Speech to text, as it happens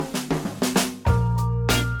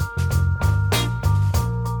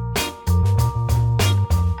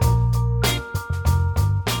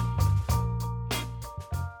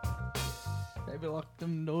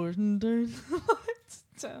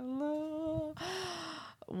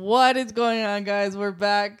What is going on, guys? We're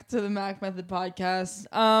back to the Mac Method podcast.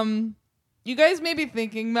 You guys may be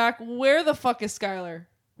thinking, Mac, where the fuck is Skylar?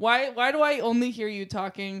 Why do I only hear you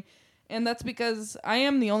talking? And that's because I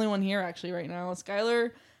am the only one here actually right now.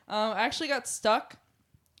 Skylar actually got stuck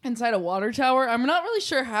inside a water tower. I'm not really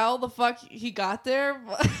sure how the fuck he got there,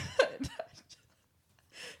 but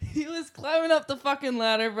he was climbing up the fucking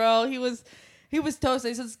ladder, bro. He was toasted.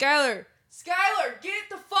 He said, Skylar, get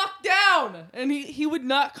the fuck down. And he would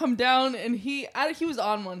not come down, and he was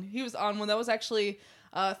on one. That was actually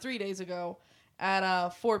 3 days ago at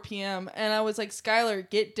 4 p.m. And I was like, Skylar,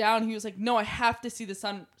 get down. He was like, no, I have to see the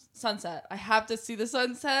sunset. I have to see the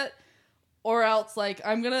sunset, or else like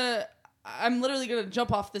I'm literally gonna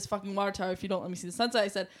jump off this fucking water tower if you don't let me see the sunset. I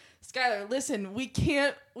said, Skylar, listen, we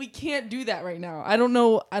can't do that right now. I don't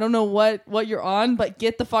know what you're on, but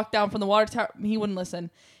get the fuck down from the water tower. He wouldn't listen.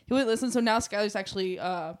 So now Skylar's actually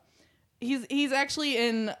he's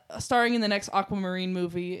actually starring in the next Aquamarine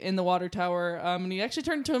movie in the water tower. And he actually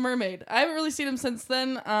turned into a mermaid. I haven't really seen him since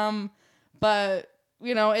then. But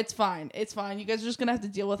you know, it's fine. You guys are just gonna have to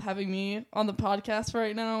deal with having me on the podcast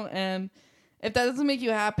right now. And if that doesn't make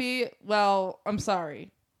you happy, well, I'm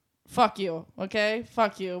sorry. Fuck you, okay?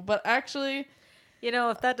 Fuck you. But actually, you know,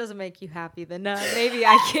 if that doesn't make you happy, then maybe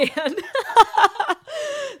I can.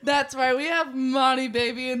 That's right. We have Monty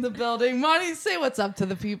baby in the building. Monty, say what's up to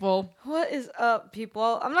the people. What is up,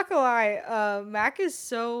 people? I'm not gonna lie. Mac is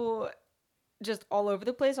so just all over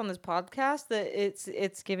the place on this podcast that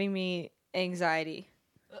it's giving me anxiety.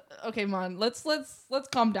 Okay, Mon, let's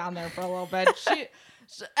calm down there for a little bit. She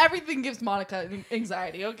everything gives Monica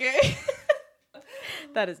anxiety, okay?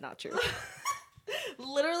 That is not true.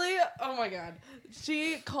 Literally, oh my god.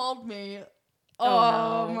 She called me.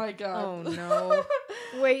 Oh no. My god. Oh no.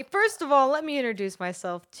 Wait, first of all, let me introduce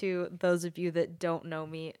myself to those of you that don't know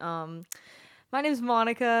me. My name's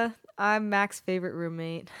Monica. I'm Mac's favorite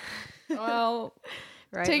roommate. Well,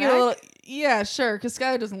 right, take Mac? it a little. Yeah, sure, because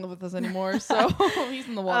Skylar doesn't live with us anymore, so he's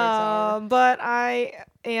in the water tower. But I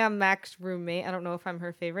am Mac's roommate. I don't know if I'm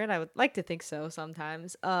her favorite. I would like to think so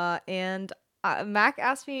sometimes. And Mac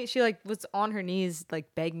asked me, she like was on her knees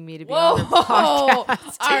like begging me to be on her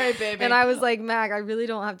podcast. All right, baby. And I was like, Mac, I really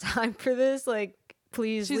don't have time for this. Like,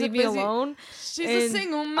 please leave me alone. She's and a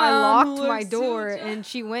single mom. I locked my door and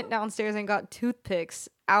she went downstairs and got toothpicks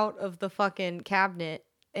out of the fucking cabinet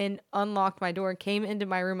and unlocked my door and came into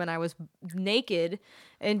my room, and I was naked,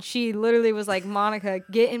 and she literally was like, Monica,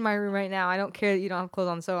 get in my room right now. I don't care that you don't have clothes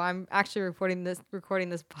on. So I'm actually recording this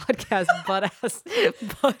podcast butt ass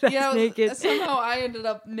naked. Somehow I ended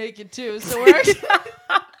up naked too. So we're actually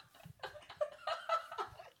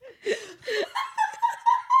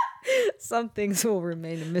some things will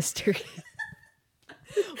remain a mystery.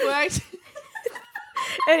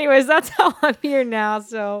 Anyways, that's how I'm here now.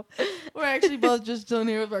 So we're actually both just chilling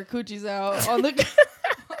here with our coochies out on the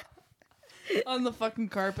on the fucking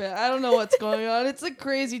carpet. I don't know what's going on. It's a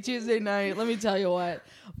crazy Tuesday night. Let me tell you what.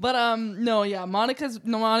 But no, yeah,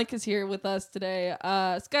 Monica's here with us today.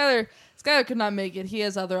 Skylar could not make it. He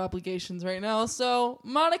has other obligations right now. So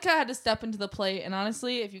Monica had to step into the plate. And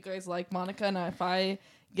honestly, if you guys like Monica and if I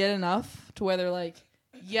get enough to where they're like,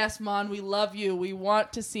 yes, Mon, we love you. We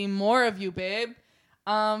want to see more of you, babe.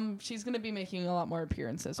 She's gonna be making a lot more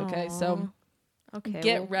appearances. Okay, aww. So okay,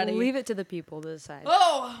 get ready. We'll leave it to the people to decide.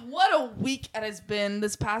 Oh, what a week it has been!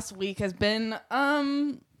 This past week has been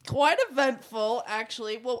quite eventful,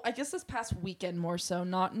 actually. Well, I guess this past weekend more so,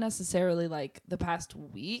 not necessarily like the past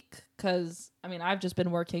week, because I mean I've just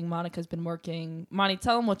been working. Monica's been working. Monty,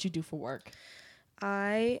 tell them what you do for work.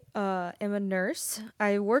 I am a nurse.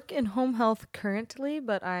 I work in home health currently,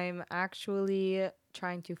 but I'm actually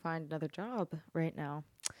trying to find another job right now.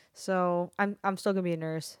 So I'm still gonna be a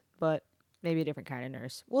nurse, but maybe a different kind of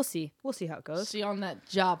nurse. We'll see how it goes. She on that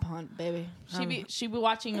job hunt, baby. She be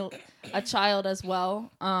watching a child as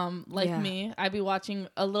well. Me. I be watching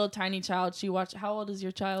a little tiny child. How old is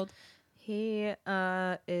your child? He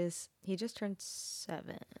just turned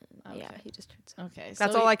 7. Okay. Yeah, he just turned 7. Okay.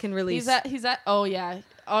 That's all I can release. He's at oh yeah.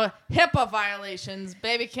 Oh, HIPAA violations.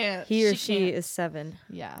 Baby can't. She is 7.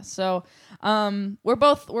 Yeah. So we're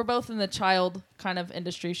both in the child kind of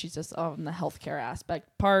industry. She's just on the healthcare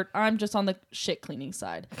aspect part. I'm just on the shit cleaning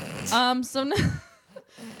side.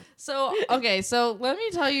 So let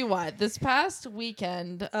me tell you what. This past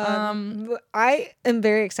weekend, I am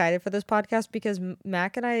very excited for this podcast because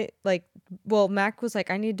Mac and I Mac was like,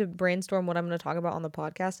 I need to brainstorm what I'm going to talk about on the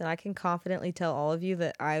podcast, and I can confidently tell all of you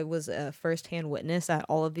that I was a firsthand witness at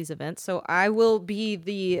all of these events. So I will be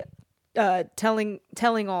the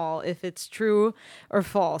telling all if it's true or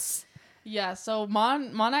false. Yeah, so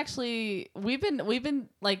Mon actually we've been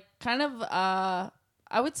like kind of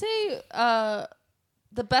I would say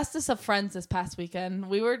the bestest of friends this past weekend.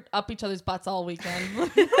 We were up each other's butts all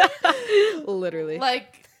weekend. Literally.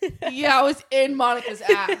 Like, yeah, I was in Monica's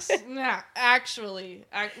ass. Nah, actually.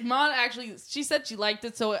 Mon actually, she said she liked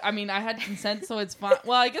it, so, I mean, I had consent, so it's fine.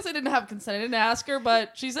 Well, I guess I didn't have consent. I didn't ask her,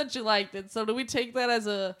 but she said she liked it. So do we take that as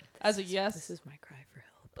a yes? This is my cry for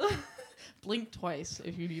help. Blink twice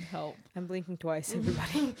if you need help. I'm blinking twice,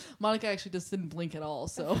 everybody. Monica actually just didn't blink at all,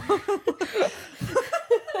 so...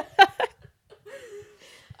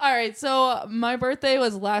 All right, so my birthday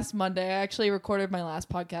was last Monday. I actually recorded my last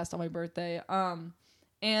podcast on my birthday.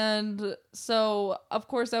 And so of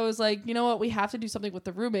course I was like, you know what, we have to do something with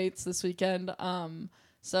the roommates this weekend.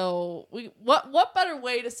 So what better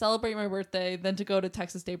way to celebrate my birthday than to go to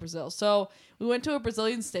Texas Day, Brazil? So we went to a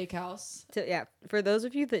Brazilian steakhouse. So yeah, for those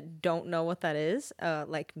of you that don't know what that is,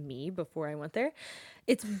 like me before I went there,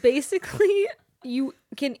 it's basically you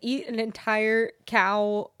can eat an entire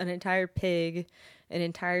cow, an entire pig, an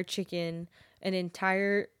entire chicken, an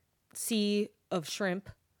entire sea of shrimp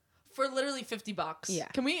for literally $50. Yeah.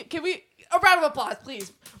 Can we a round of applause,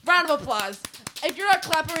 please? Round of applause. If you're not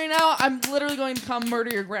clapping right now, I'm literally going to come murder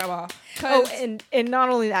your grandma. Oh, and not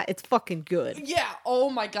only that, it's fucking good. Yeah. Oh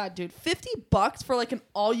my god, dude. $50 for like an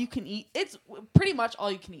all you can eat. It's pretty much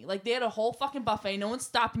all you can eat. Like they had a whole fucking buffet. No one's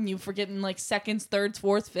stopping you for getting like seconds, thirds,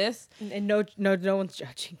 fourths, fifths. And no one's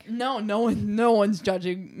judging. No one's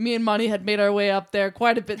judging. Me and Money had made our way up there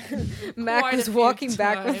quite a bit. Mac was walking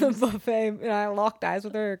back from the buffet, and I locked eyes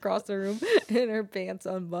with her across the room, and her pants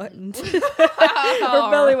unbuttoned.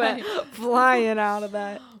 Her belly went flying out of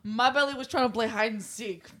that. My belly was trying to play hide and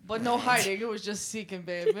seek, but no hiding. It was just seeking,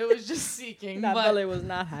 babe. It was just seeking. That belly was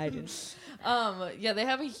not hiding. Yeah, they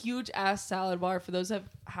have a huge ass salad bar for those that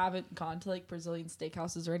haven't gone to like Brazilian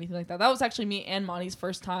steakhouses or anything like that. That was actually me and Monty's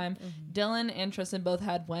first time. Mm-hmm. Dylan and Tristan both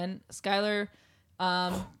went. Skylar,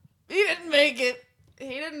 he didn't make it.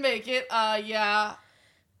 Yeah,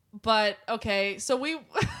 but okay. So we.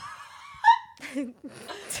 I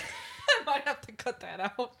might have to cut that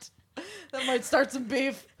out. That might start some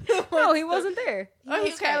beef. No, he wasn't there.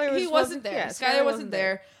 He wasn't there. Skylar wasn't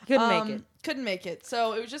there. Couldn't make it.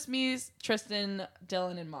 So it was just me, Tristan,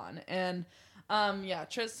 Dylan, and Mon. And yeah,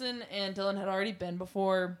 Tristan and Dylan had already been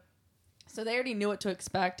before, so they already knew what to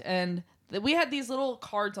expect. And we had these little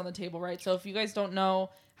cards on the table, right? So if you guys don't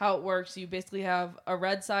know how it works, you basically have a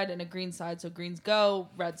red side and a green side. So greens go,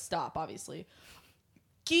 reds stop, obviously.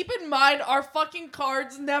 Keep in mind, our fucking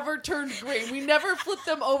cards never turned green. We never flipped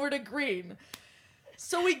them over to green.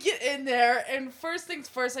 So we get in there, and first things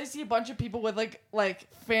first, I see a bunch of people with like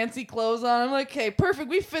fancy clothes on. I'm like, okay, perfect.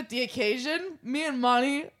 We fit the occasion. Me and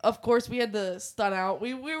Monty, of course, we had the stun out.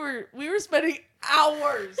 We were spending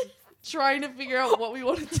hours trying to figure out what we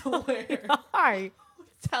wanted to wear. Hi.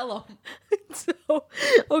 Tell them. So,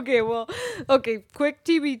 quick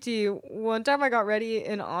TBT. One time I got ready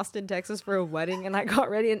in Austin, Texas for a wedding, and I got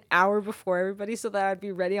ready an hour before everybody so that I'd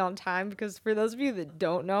be ready on time, because for those of you that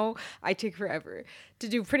don't know, I take forever to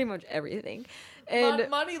do pretty much everything. And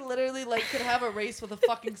Monty literally could have a race with a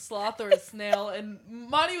fucking sloth or a snail, and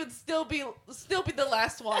Monty would still be the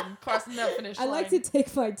last one crossing that finish line. I like to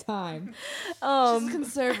take my time. She's a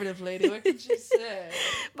conservative lady. What could you say?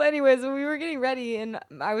 But anyways, when we were getting ready, and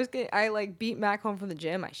I beat Mac home from the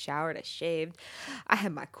gym. I showered, I shaved, I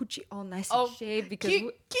had my coochie all nice and shaved because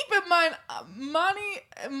keep in mind, Monty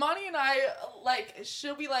and I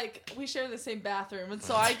we share the same bathroom, and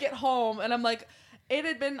so I get home and I'm like. It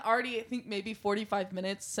had been already, I think, maybe 45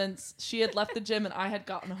 minutes since she had left the gym and I had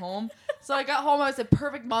gotten home. So I got home, I said,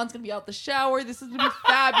 perfect, Mom's going to be out the shower. This is going to be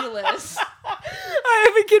fabulous. I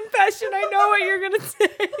have a confession. I know what you're going to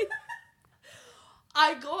say.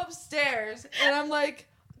 I go upstairs and I'm like,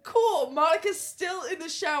 cool, Monica's still in the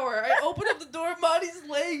shower. I open up the door, Monty's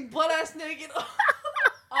laying butt-ass naked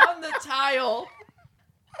on the tile.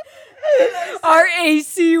 Our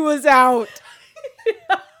AC was out.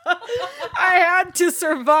 I had to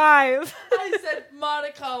survive. I said,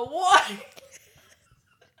 Monica, why?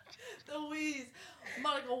 Louise,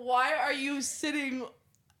 Monica, why are you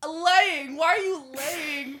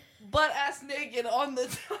laying butt-ass naked on the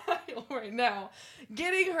tile right now?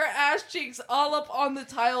 Getting her ass cheeks all up on the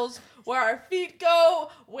tiles where our feet go,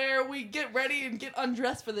 where we get ready and get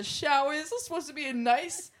undressed for the shower. This is supposed to be a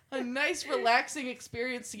nice, relaxing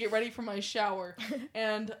experience to get ready for my shower.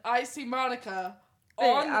 And I see Monica...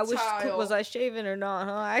 Was I shaving or not,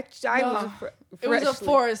 huh? It was a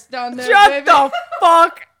forest down there, Shut baby. the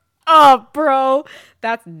fuck up, bro.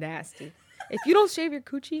 That's nasty. If you don't shave your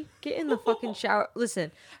coochie, get in the fucking shower.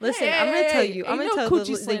 Listen. Hey, I'm gonna tell hey, you. ain't I'm gonna no tell coochie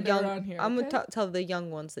the slander young. around here, I'm okay? gonna tell the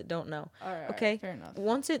young ones that don't know. All right, Okay. fair enough.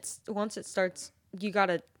 Once it starts, you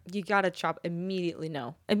gotta chop immediately.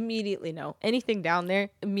 No, immediately no. Anything down there,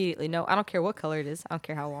 immediately no. I don't care what color it is. I don't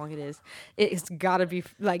care how long it is. It's gotta be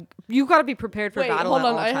like you gotta be prepared for Wait, battle. hold at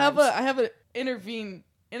on. all I times. have an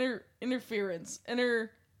interference.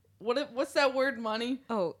 What's that word, Money?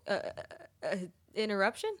 Oh,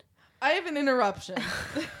 interruption. I have an interruption.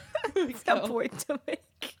 What's that point to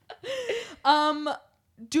make?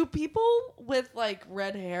 Do people with like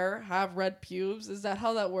red hair have red pubes? Is that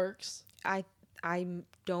how that works? I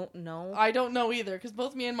don't know. I don't know either, because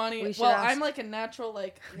both me and Money. We should Well, ask- I'm like a natural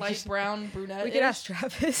like light brown brunette. We could ask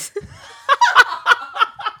Travis.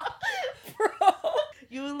 Bro,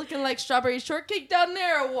 you looking like strawberry shortcake down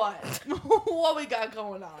there or what? What we got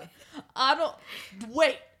going on? I don't.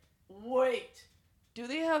 Wait. Do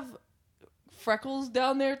they have freckles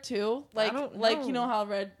down there too? Like, I don't like you know. know how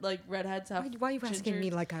redheads have. Why are you asking gingers? me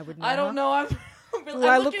like I would know? I don't know. I'm Do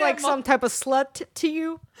I look like some type of slut to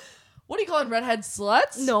you? What are you calling redhead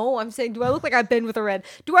sluts? No, I'm saying, do I look like I've been with a red?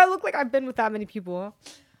 Do I look like I've been with that many people?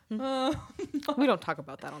 No. We don't talk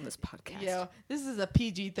about that on this podcast. Yeah, this is a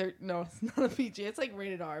PG-13. No, it's not a PG. It's like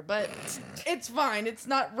rated R, but it's fine. It's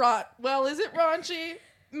not Well, is it raunchy?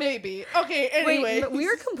 Maybe. Okay. Anyway, Wait, but we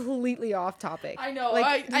are completely off topic. I know.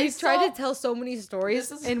 Like I we tried saw- to tell so many stories,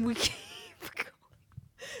 This is- and we keep.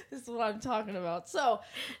 This is what I'm talking about. So,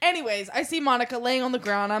 anyways, I see Monica laying on the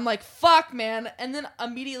ground. I'm like, fuck, man. And then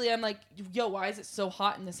immediately I'm like, yo, why is it so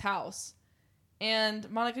hot in this house? And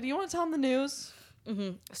Monica, do you want to tell them the news?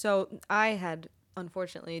 Mm-hmm. So I had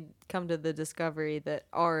unfortunately come to the discovery that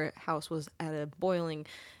our house was at a boiling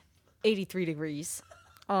 83 degrees.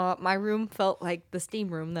 My room felt like the steam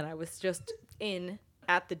room that I was just in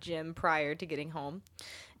at the gym prior to getting home.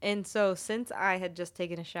 And so since I had just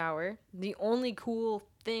taken a shower, the only cool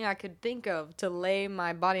thing I could think of to lay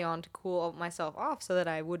my body on to cool myself off so that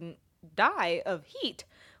I wouldn't die of heat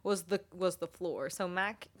was the floor. So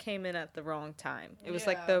Mac came in at the wrong time. It was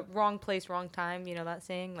like the wrong place, wrong time. You know that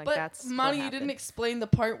saying? Like, But that's Monty, what you didn't happened. explain the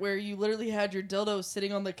part where you literally had your dildo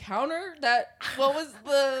sitting on the counter. What was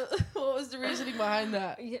the reasoning behind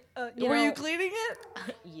that? Were you cleaning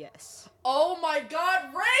it? Yes. Oh my God,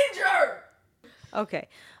 Ranger! Okay.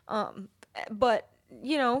 But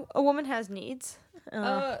you know, a woman has needs. They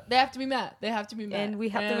have to be met. And we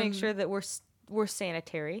have to make sure that we're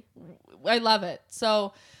sanitary. I love it.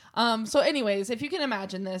 So anyways, if you can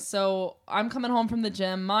imagine this, so I'm coming home from the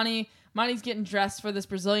gym. Monty's getting dressed for this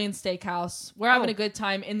Brazilian steakhouse. We're having a good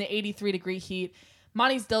time in the 83-degree heat.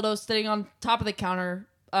 Monty's dildo's sitting on top of the counter.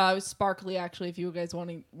 It was sparkly, actually, if you guys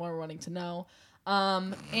were wanting to know.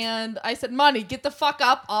 And I said, Monty, get the fuck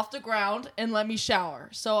up off the ground and let me shower.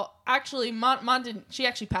 So actually, Mon didn't. She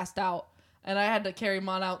actually passed out. And I had to carry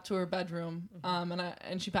Mon out to her bedroom,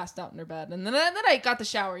 and she passed out in her bed. And then I got the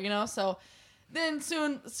shower, you know. So then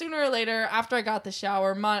sooner or later, after I got the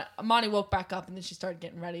shower, Monty woke back up, and then she started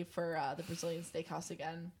getting ready for the Brazilian steakhouse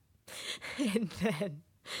again. And then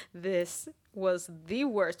this was the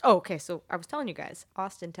worst. Oh, okay, so I was telling you guys,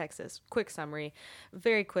 Austin, Texas. Quick summary,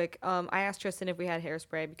 very quick. I asked Tristan if we had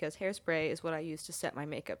hairspray because hairspray is what I use to set my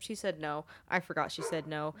makeup. She said no. I forgot she said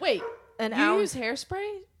no. Wait, And you use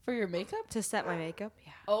hairspray for your makeup? to set my makeup?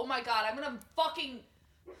 Yeah. Oh my God, I'm gonna fucking.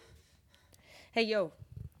 Hey, yo.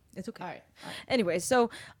 It's okay. All right. Anyway, so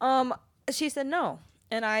she said no,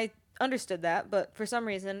 and I understood that, but for some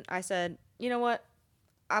reason I said, you know what,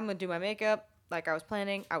 I'm gonna do my makeup like I was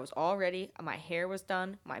planning. I was all ready. My hair was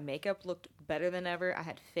done. My makeup looked better than ever. I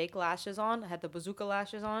had fake lashes on. I had the bazooka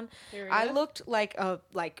lashes on. Period. I looked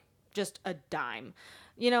like just a dime.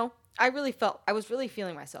 You know, I was really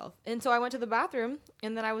feeling myself. And so I went to the bathroom,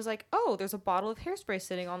 and then I was like, oh, there's a bottle of hairspray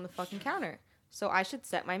sitting on the fucking counter. So I should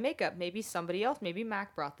set my makeup. Maybe somebody else, maybe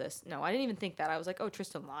Mac brought this. No, I didn't even think that. I was like, oh,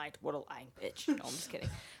 Tristan lied. What a lying bitch. No, I'm just kidding.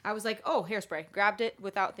 I was like, oh, hairspray. Grabbed it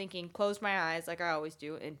without thinking, closed my eyes like I always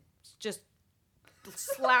do, and just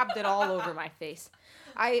slapped it all over my face.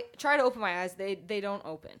 I try to open my eyes. They don't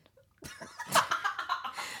open.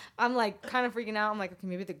 I'm like kind of freaking out. I'm like, okay,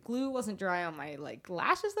 maybe the glue wasn't dry on my like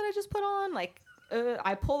lashes that I just put on. Like,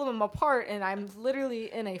 I pull them apart, and I'm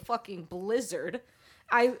literally in a fucking blizzard.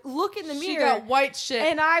 I look in the mirror. She got white shit.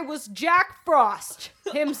 And I was Jack Frost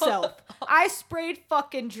himself. I sprayed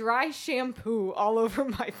fucking dry shampoo all over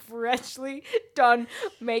my freshly done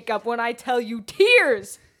makeup when I tell you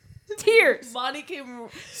tears. Tears. Monty came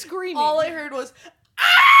Screaming. All I heard was, ah!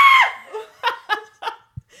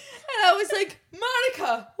 And I was like,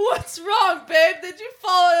 Monica, what's wrong, babe? Did you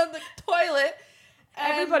fall on the toilet?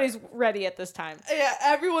 Everybody's ready at this time. Yeah,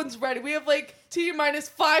 everyone's ready. We have like T-minus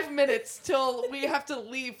 5 minutes till we have to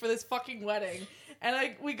leave for this fucking wedding.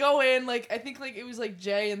 And we go in, like, I think like it was like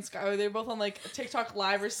Jay and Skylar. They were both on like TikTok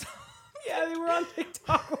Live or something. Yeah, they were on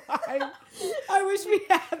TikTok Live. I wish we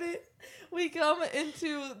had it. We come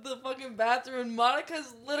into the fucking bathroom and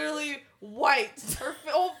Monica's literally white. Her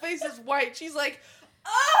whole face is white. She's like,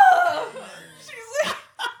 oh! She's like...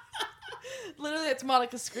 Literally, it's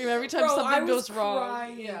Monica screaming every time something goes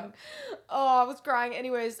wrong. Yeah. Oh, I was crying.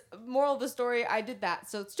 Anyways, moral of the story, I did that.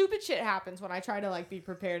 So stupid shit happens when I try to like be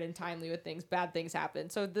prepared and timely with things. Bad things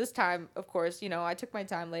happen. So this time, of course, you know, I took my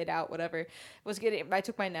time, laid out, whatever. I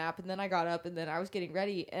took my nap and then I got up and then I was getting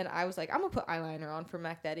ready and I was like, I'm gonna put eyeliner on for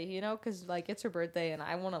Mac Daddy, you know, because like it's her birthday and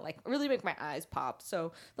I want to like really make my eyes pop.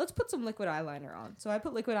 So let's put some liquid eyeliner on. So I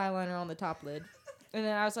put liquid eyeliner on the top lid. And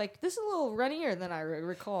then I was like, this is a little runnier than I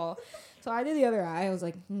recall. So I did the other eye. I was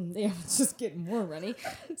like, damn, it's just getting more runny.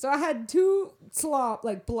 So I had 2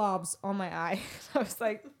 blobs on my eye. I was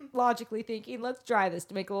like, logically thinking, let's dry this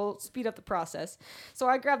to speed up the process. So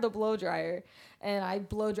I grabbed the blow dryer and I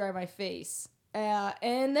blow dry my face.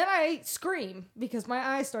 And then I scream because my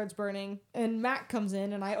eye starts burning and Matt comes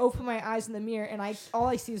in and I open my eyes in the mirror and all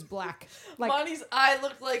I see is black. Like Monty's eye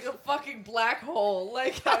looked like a fucking black hole,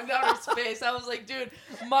 like down her face. I was like, dude,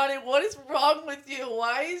 Monty, what is wrong with you?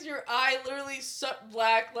 Why is your eye literally so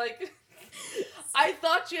black? Like, I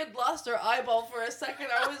thought she had lost her eyeball for a second.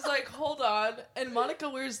 I was like, hold on. And Monica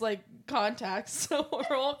wears like contacts, so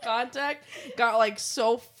her whole contact got like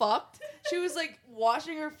so fucked. She was like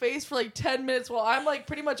washing her face for like 10 minutes while I'm like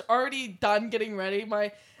pretty much already done getting ready.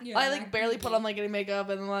 I like barely put on like any makeup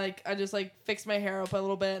and like I just like fixed my hair up a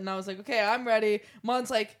little bit and I was like, okay, I'm ready. Mon's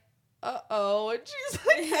like, uh-oh, and she's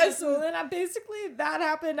like, yeah, so then that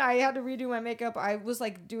happened. I had to redo my makeup. I was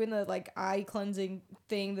like doing the like eye cleansing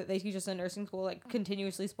thing that they teach us in nursing school, like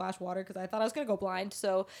continuously splash water because I thought I was gonna go blind.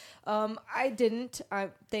 So I didn't.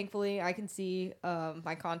 Thankfully I can see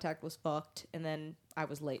my contact was fucked and then I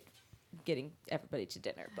was late getting everybody to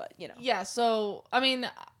dinner, but you know. Yeah, so I mean,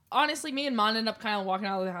 honestly, me and Mon ended up kind of walking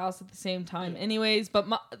out of the house at the same time anyways, but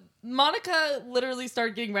Monica literally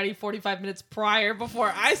started getting ready 45 minutes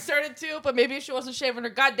before I started to, but maybe if she wasn't shaving her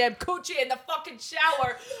goddamn coochie in the fucking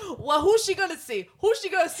shower, well, who's she gonna see? Who's she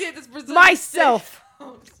gonna see at this Brazilian myself?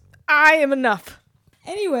 I am enough.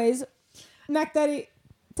 Anyways, Mac Daddy,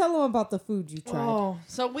 tell them about the food you tried. Oh,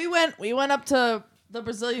 so we went up to the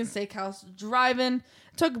Brazilian steakhouse, driving.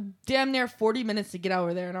 Took damn near 40 minutes to get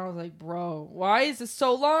over there, and I was like, bro, why is this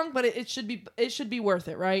so long? But it should be worth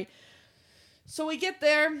it, right? So we get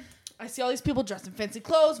there. I see all these people dressed in fancy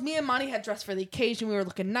clothes. Me and Monty had dressed for the occasion. We were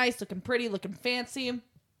looking nice, looking pretty, looking fancy.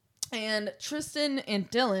 And Tristan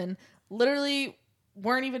and Dylan literally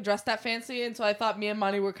weren't even dressed that fancy, and so I thought me and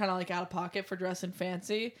Monty were kind of like out of pocket for dressing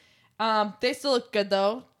fancy. They still look good,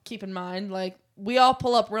 though. Keep in mind, like, we all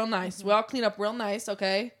pull up real nice. We all clean up real nice,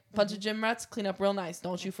 okay? Bunch of gym rats, clean up real nice.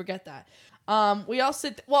 Don't you forget that. We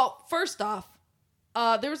all first off,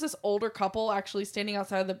 there was this older couple actually standing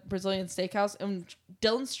outside of the Brazilian steakhouse, and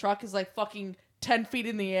Dylan's truck is like fucking 10 feet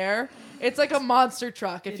in the air. It's like a monster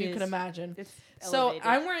truck, if you can imagine. So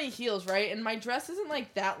I'm wearing heels, right? And my dress isn't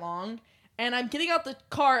like that long. And I'm getting out the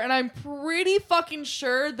car, and I'm pretty fucking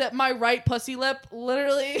sure that my right pussy lip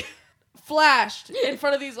literally flashed in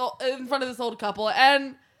front of this old couple.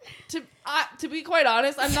 And to be quite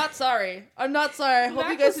honest, I'm not sorry. I hope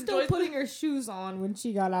you guys enjoyed. Still putting her shoes on when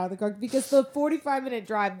she got out of the car because the 45-minute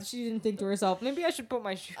drive, she didn't think to herself, maybe I should put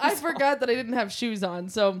my shoes on. I forgot that I didn't have shoes on.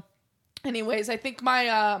 So, anyways, I think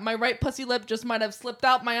my my right pussy lip just might have slipped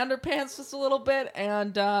out my underpants just a little bit,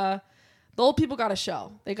 and the old people got a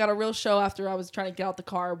show. They got a real show after I was trying to get out the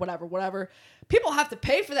car. Whatever. People have to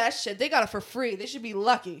pay for that shit. They got it for free. They should be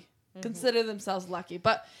lucky. Mm-hmm. Consider themselves lucky,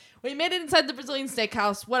 but. We made it inside the Brazilian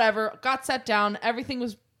steakhouse, whatever, got sat down, everything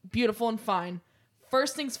was beautiful and fine.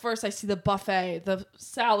 First things first, I see the buffet, the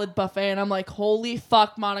salad buffet, and I'm like, holy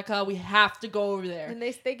fuck, Monica, we have to go over there. And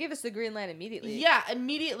they gave us the green light immediately. Yeah,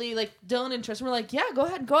 immediately, like, Dylan and Tristan were like, yeah, go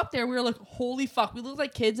ahead and go up there. We were like, holy fuck, we look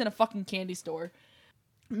like kids in a fucking candy store.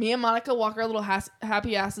 Me and Monica walk our little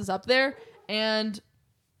happy asses up there, and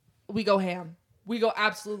we go ham. We go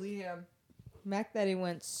absolutely ham. Mac Daddy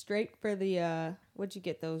went straight for the, what'd you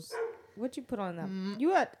get those? What'd you put on them?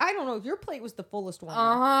 You had, I don't know, your plate was the fullest one.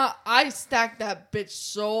 Uh-huh. I stacked that bitch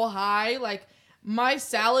so high. Like, my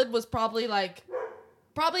salad was probably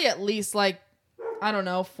at least like, I don't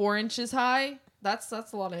know, 4 inches high. That's a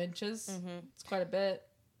lot of inches. Mm-hmm. It's quite a bit.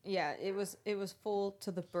 Yeah, it was full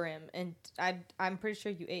to the brim, and I'm pretty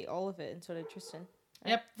sure you ate all of it, and so did Tristan.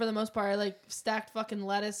 Yep, for the most part, I like stacked fucking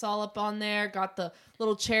lettuce all up on there. Got the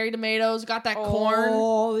little cherry tomatoes. Got that corn.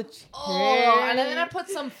 Oh, the And then I put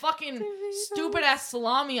some fucking stupid ass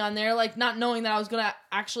salami on there, like not knowing that I was gonna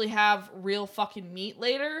actually have real fucking meat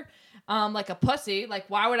later. Like a pussy. Like,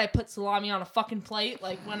 why would I put salami on a fucking plate?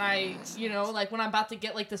 Like when like when I'm about to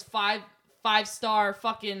get like this five-star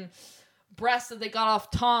fucking breast that they got off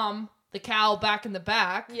Tom, the cow back in the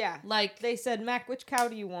back. Yeah. Like They said, Mac, which cow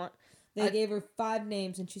do you want? They gave her 5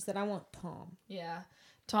 names, and she said, I want Tom. Yeah.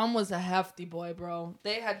 Tom was a hefty boy, bro.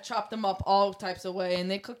 They had chopped them up all types of way,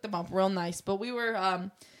 and they cooked them up real nice. But we were,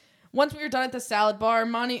 once we were done at the salad bar,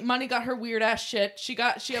 Monty got her weird ass shit. She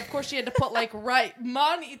of course she had to put like,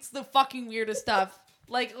 Mon eats the fucking weirdest stuff.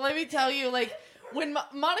 Like, let me tell you, like, when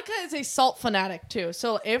Monica is a salt fanatic too.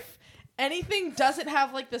 So if anything doesn't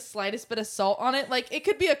have like the slightest bit of salt on it, like it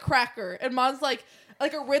could be a cracker, and Mon's like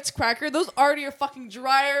a Ritz cracker, those already are fucking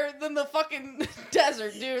drier than the fucking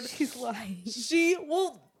desert, dude. She's lying. She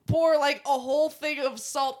will pour like a whole thing of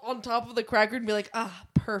salt on top of the cracker and be like,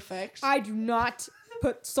 perfect. I do not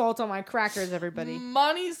put salt on my crackers, everybody.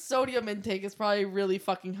 Monty's sodium intake is probably really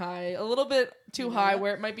fucking high. A little bit too high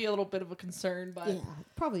where it might be a little bit of a concern, but... Yeah,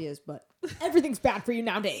 it probably is, but everything's bad for you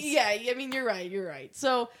nowadays. Yeah, I mean, you're right.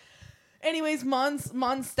 So... Anyways,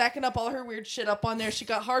 Mon's stacking up all her weird shit up on there. She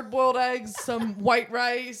got hard-boiled eggs, some white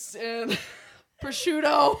rice, and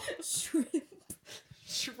prosciutto.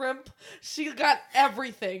 Shrimp. She got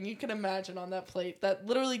everything you can imagine on that plate that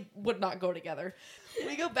literally would not go together.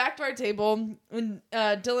 We go back to our table, and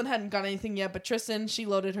Dylan hadn't got anything yet, but Tristan, she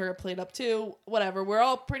loaded her plate up too. Whatever. We're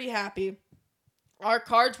all pretty happy. Our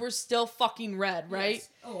cards were still fucking red, right? Yes.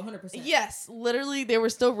 Oh, 100%. Yes, literally, they were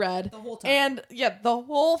still red. The whole time. And, yeah, the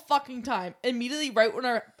whole fucking time. Immediately, right when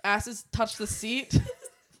our asses touched the seat.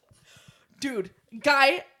 Dude,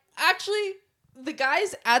 the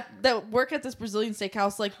guys that work at this Brazilian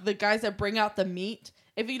steakhouse, like, the guys that bring out the meat,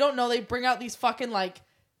 if you don't know, they bring out these fucking, like,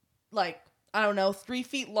 I don't know, 3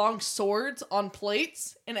 feet long swords on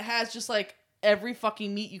plates. And it has just, like, every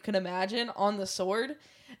fucking meat you can imagine on the sword.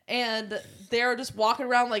 And they're just walking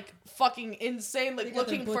around like fucking insane, like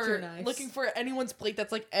looking for anyone's plate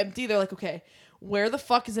that's like empty. They're like, okay, where the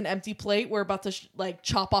fuck is an empty plate? We're about to like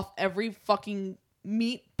chop off every fucking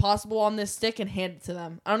meat possible on this stick and hand it to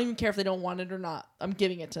them. I don't even care if they don't want it or not. I'm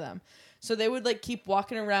giving it to them. So they would like keep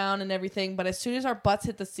walking around and everything. But as soon as our butts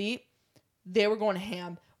hit the seat, they were going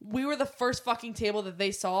ham. We were the first fucking table that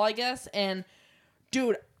they saw, I guess. And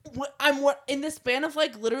dude, in the span of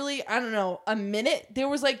like literally, I don't know, a minute, there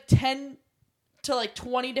was like 10 to like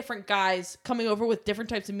 20 different guys coming over with different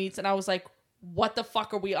types of meats, and I was like, what the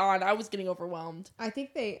fuck are we on? I was getting overwhelmed. I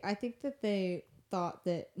think that they thought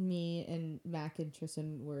that me and Mac and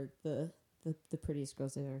Tristan were the prettiest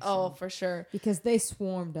girls they've ever seen. Oh, for sure. Because they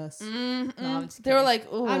swarmed us. Mm-hmm. No, I'm just they were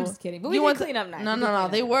like, ooh. I'm just kidding. But we did clean up nice. No.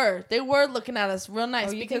 They were looking at us real nice.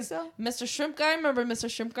 Oh, you because think so? Mr. Shrimp Guy, remember Mr.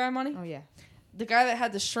 Shrimp Guy, Money? Oh, yeah. The guy that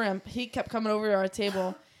had the shrimp, he kept coming over to our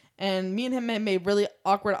table, and me and him had made really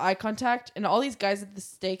awkward eye contact. And all these guys at the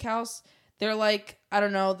steakhouse, they're like, I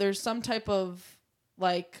don't know, there's some type of,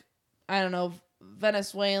 like, I don't know,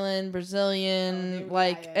 Venezuelan, Brazilian,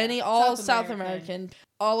 South American.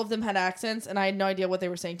 All of them had accents, and I had no idea what they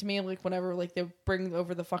were saying to me. Like, whenever, like, they bring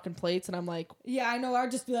over the fucking plates, and I'm like... Yeah, I know.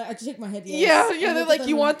 I'd just be like, I'd shake my head. Yes. Yeah, they're like,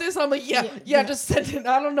 you want this? I'm like, yeah, just send it.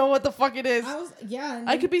 I don't know what the fuck it is.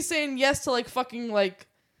 I could be saying yes to, like, fucking, like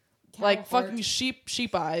fucking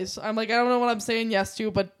sheep eyes. I'm like, I don't know what I'm saying yes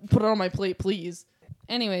to, but put it on my plate, please.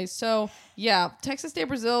 Anyway, so, yeah, Texas Day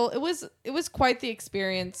Brazil, it was quite the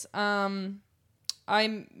experience.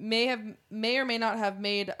 I may or may not have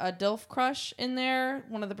made a DILF crush in there.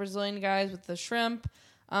 One of the Brazilian guys with the shrimp.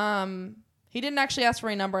 He didn't actually ask for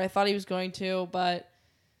a number. I thought he was going to, but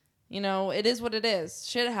you know, it is what it is.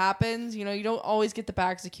 Shit happens. You know, you don't always get the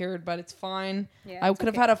bag secured, but it's fine. Yeah, I could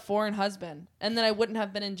have had a foreign husband, and then I wouldn't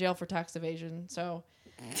have been in jail for tax evasion. So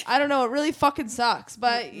I don't know. It really fucking sucks.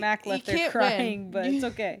 But Mac left there crying, but it's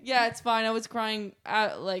okay. Yeah, it's fine. I was crying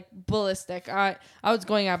like ballistic. I was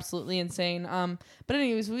going absolutely insane. But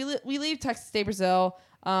anyways, we leave Texas Day Brazil.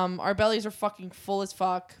 Our bellies are fucking full as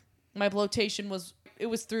fuck. My bloatation was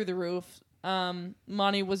through the roof.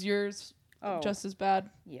 Monty, was yours just as bad?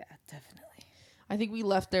 Yeah, definitely. I think we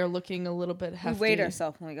left there looking a little bit hefty. We weighed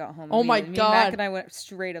ourselves when we got home. Oh my God. Mac and I went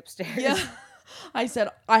straight upstairs. Yeah. I said,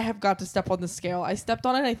 I have got to step on the scale. I stepped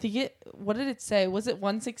on it. I think what did it say? Was it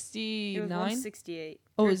 169? It was 168.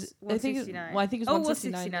 Oh, is it? 169. I think it was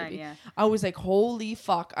 169. 169, yeah. I was like, holy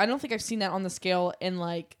fuck. I don't think I've seen that on the scale in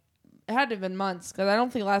like, it had to have been months. Because I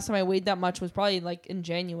don't think last time I weighed that much was probably like in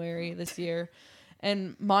January this year.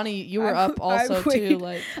 And Monty, you were up also too.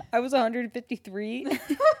 Like I was 153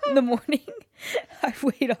 in the morning. I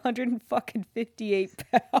weighed 158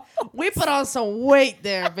 pounds. We put on some weight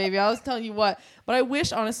there, baby. I was telling you what. But I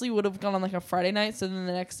wish, honestly, we would have gone on like a Friday night. So then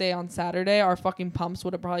the next day on Saturday, our fucking pumps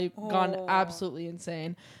would have probably gone absolutely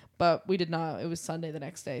insane. But we did not. It was Sunday the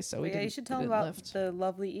next day, so we didn't. You should tell them about the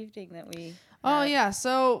lovely evening that we. Oh yeah.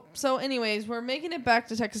 So anyways, we're making it back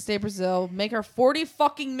to Texas State, Brazil. Make our 40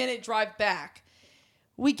 fucking minute drive back.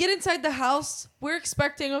 We get inside the house. We're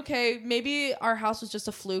expecting, okay, maybe our house was just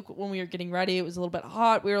a fluke when we were getting ready. It was a little bit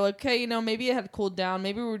hot. We were like, okay, maybe it had cooled down.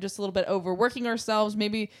 Maybe we were just a little bit overworking ourselves.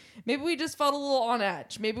 Maybe we just felt a little on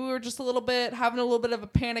edge. Maybe we were just a little bit having a little bit of a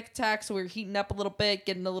panic attack. So we were heating up a little bit,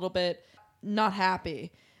 getting a little bit not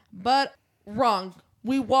happy. But wrong.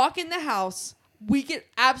 We walk in the house. We get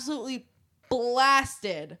absolutely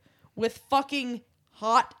blasted with fucking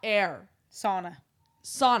hot air. Sauna.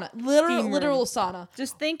 Literal sauna.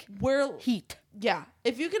 Just think heat. Yeah.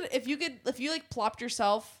 If you like plopped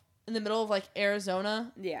yourself in the middle of like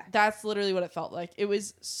Arizona, yeah, that's literally what it felt like. It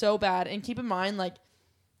was so bad. And keep in mind, like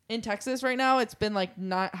in Texas right now, it's been like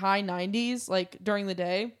high 90s like during the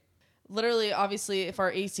day. Literally, obviously, if our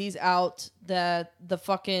AC's out, the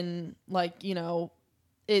fucking like the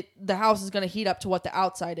house is gonna heat up to what the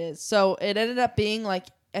outside is. So it ended up being like.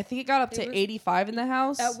 I think it got up to 85 in the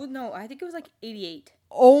house. No, I think it was like 88.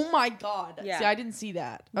 Oh my God. Yeah. See, I didn't see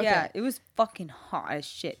that. Okay. Yeah, it was fucking hot as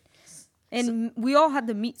shit. And we all had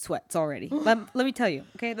the meat sweats already. let me tell you,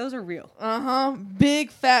 okay? Those are real. Big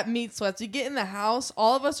fat meat sweats. You get in the house,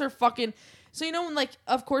 all of us are fucking... So, when like,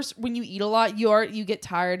 of course, when you eat a lot, you get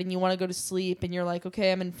tired and you want to go to sleep and you're like,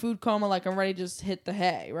 okay, I'm in food coma, like I'm ready to just hit the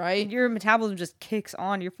hay, right? And your metabolism just kicks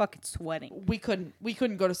on. You're fucking sweating. We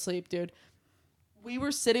couldn't go to sleep, dude. We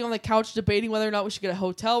were sitting on the couch debating whether or not we should get a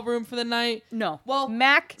hotel room for the night. No. Well,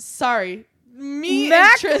 Mac. Sorry.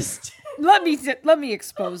 Mac, and Trist. Let me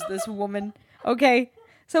expose this woman. Okay.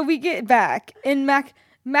 So we get back and Mac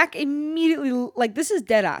immediately, like, this is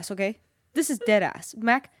dead ass. Okay. This is dead ass.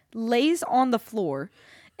 Mac lays on the floor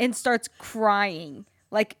and starts crying.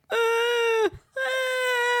 Like,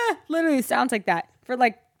 literally sounds like that for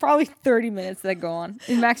like probably 30 minutes that go on.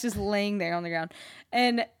 And Mac's just laying there on the ground.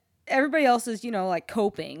 And everybody else is, like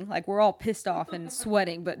coping. Like we're all pissed off and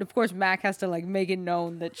sweating. But of course Mac has to like make it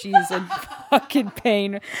known that she's in fucking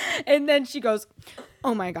pain. And then she goes,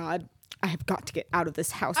 oh my God, I have got to get out of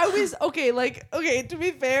this house. I was, okay, to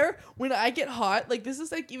be fair, when I get hot, like this is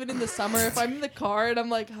like even in the summer, if I'm in the car and I'm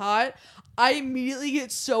like hot, I immediately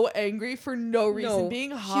get so angry for no reason. No,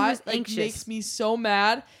 being hot like makes me so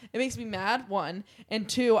mad. It makes me mad, one. And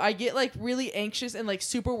two, I get like really anxious and like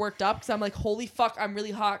super worked up because I'm like, holy fuck, I'm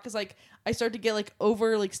really hot. Because like I start to get like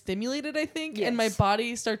over like stimulated, I think. Yes. And my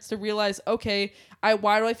body starts to realize, okay,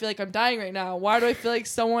 why do I feel like I'm dying right now? Why do I feel like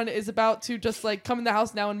someone is about to just like come in the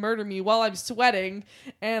house now and murder me while I'm sweating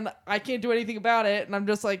and I can't do anything about it and I'm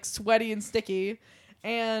just like sweaty and sticky.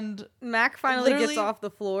 And Mac finally gets off the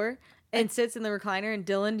floor and sits in the recliner, and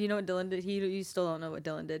Dylan, do you know what Dylan did? You still don't know what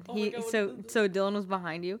Dylan did. So Dylan was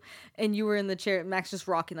behind you, and you were in the chair. Max just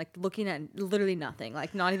rocking, like looking at literally nothing,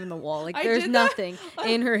 like not even the wall. Like there's nothing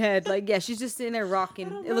in her head. Like yeah, she's just sitting there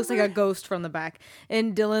rocking. It looks like a ghost from the back.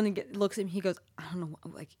 And Dylan looks at me. He goes, I don't know,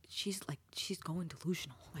 like she's going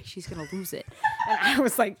delusional. Like she's gonna lose it. And I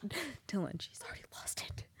was like, Dylan, she's already lost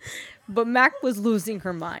it. But Mac was losing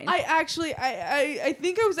her mind. I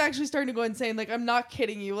think I was actually starting to go insane. Like, I'm not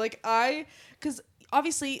kidding you. Like, because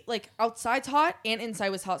obviously, like, outside's hot and inside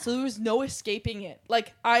was hot. So there was no escaping it.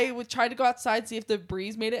 Like, I would try to go outside, see if the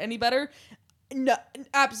breeze made it any better. No,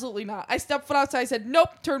 absolutely not. I stepped foot outside, said, nope,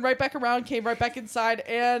 turned right back around, came right back inside,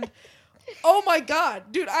 and... Oh my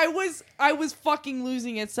God, dude, I was fucking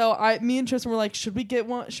losing it. So me and Tristan were like, should we get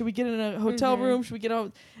one? Should we get in a hotel room? Should we get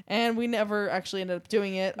out? And we never actually ended up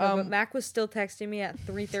doing it. No, but Mac was still texting me at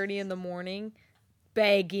 3:30 in the morning,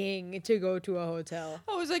 begging to go to a hotel.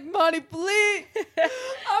 I was like, Monty, please.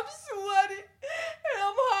 I'm sweaty and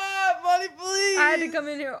I'm hot. Monty, please. I had to come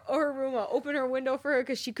in her room, open her window for her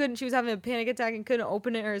because she was having a panic attack and couldn't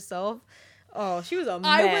open it herself. Oh, she was a mess.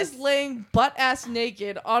 I was laying butt-ass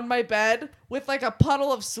naked on my bed with, like, a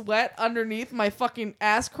puddle of sweat underneath my fucking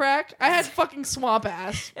ass crack. I had fucking swamp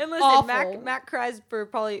ass. And listen, Mac cries for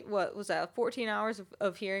probably, what was that, 14 hours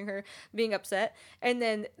of hearing her being upset. And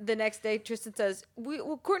then the next day, Tristan says,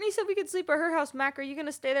 Courtney said we could sleep at her house. Mac, are you going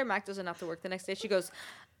to stay there? Mac doesn't have to work the next day. She goes,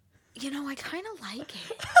 I kind of like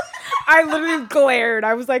it. I literally glared.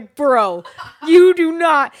 I was like, bro, you do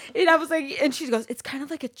not. And I was like, and she goes, it's kind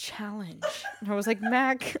of like a challenge. And I was like,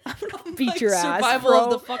 Mac, I'm gonna beat your ass, survival bro. of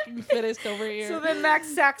the fucking fittest over here. So then Mac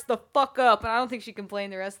sacks the fuck up, and I don't think she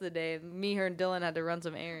complained the rest of the day. Me, her, and Dylan had to run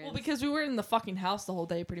some errands. Well, because we were in the fucking house the whole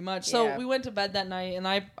day, pretty much. So Yeah. we went to bed that night, and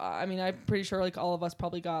I mean, I'm pretty sure like all of us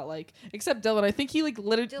probably got like, except Dylan. I think he like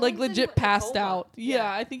legit passed out.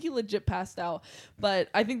 Yeah, I think he legit passed out. But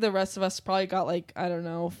I think the rest of us probably got like, I don't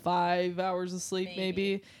know, 5 hours of sleep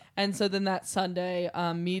maybe. And so then that Sunday,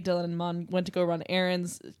 me, Dylan, and Mom went to go run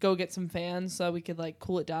errands, go get some fans so we could like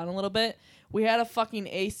cool it down a little bit. We had a fucking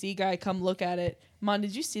AC guy come look at it. Mom,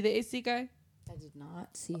 did you see the AC guy? I did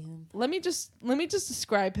not see him. Let me just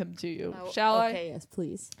describe him to you, shall I? Okay, yes,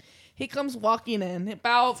 please. He comes walking in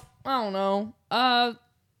about, I don't know,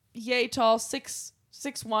 yay tall,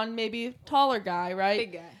 6'1", maybe taller guy, right?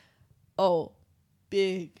 Big guy. Oh,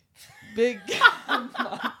 big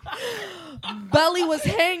guy. Belly was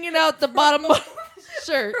hanging out the bottom of his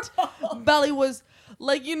shirt. Belly was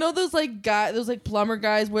like, you know those like plumber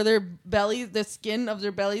guys where their bellies, the skin of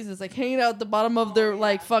their bellies is like hanging out the bottom of their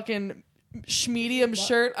like fucking medium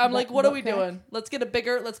shirt. I'm like, what are we doing? Let's get a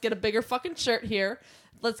bigger fucking shirt here.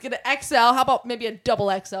 Let's get an XL. How about maybe a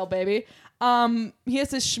double XL, baby? He has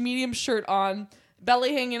this medium shirt on,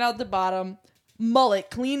 belly hanging out the bottom,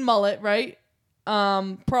 clean mullet, right?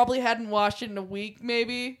 Probably hadn't washed it in a week,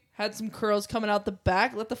 maybe. Had some curls coming out the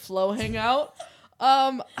back, let the flow hang out.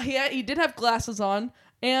 He did have glasses on,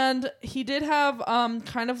 and he did have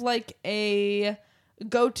kind of like a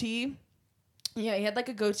goatee. Yeah, he had like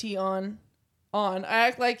a goatee on. I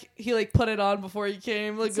act like he like put it on before he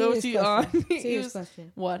came. Like goatee on. Serious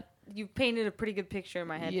question. What? You painted a pretty good picture in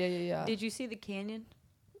my head. Yeah. Did you see the canyon?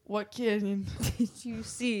 What canyon? Did you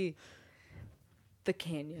see the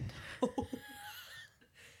canyon?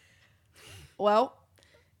 Well,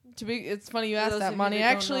 it's funny you asked that, Monty.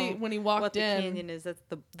 Actually, when he walked in, what the canyon is, that's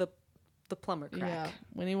the plumber crack. Yeah,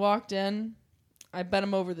 when he walked in, I bent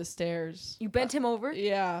him over the stairs. You bent him over?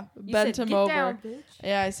 Yeah, You bent said, him "Get over. down, bitch."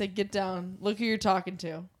 Yeah, I said, get down. Look who you're talking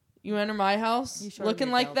to. You enter my house You showed looking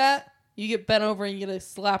me like doubts. that, you get bent over and you get a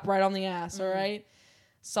slap right on the ass, all right?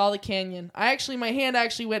 Saw the canyon. My hand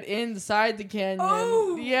actually went inside the canyon.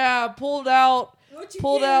 Oh! Yeah, pulled out.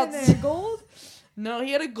 Pulled out. Gold? No,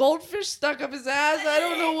 he had a goldfish stuck up his ass. I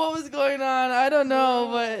don't know what was going on. I don't know,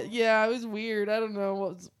 but yeah, it was weird. I don't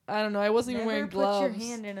know. I wasn't even wearing gloves. Never put your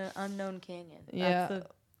hand in an unknown canyon. Yeah.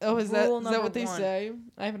 That's Is that rule what number they one. say?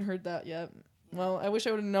 I haven't heard that yet. Well, I wish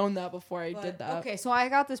I would have known that before I But, did that. okay, so I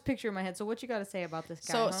got this picture in my head. So what you got to say about this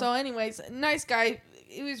guy? So anyways, nice guy.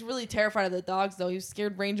 He was really terrified of the dogs though. He was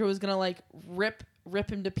scared Ranger was gonna like rip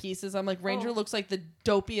him to pieces. I'm like, Ranger looks like the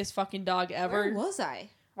dopiest fucking dog ever. Where was I?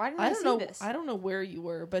 Why didn't I I don't see know. this? I don't know where you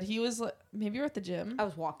were, but he was like, maybe you were at the gym. I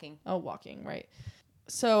was walking. Oh, walking, right.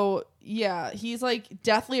 So, yeah, he's, like,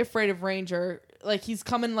 deathly afraid of Ranger. Like, he's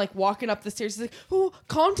coming, like, walking up the stairs. He's like, oh,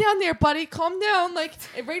 calm down there, buddy. Calm down. Like,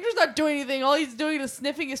 and Ranger's not doing anything. All he's doing is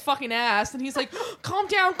sniffing his fucking ass. And he's like, calm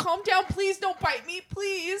down. Please don't bite me,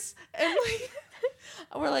 please. And, like,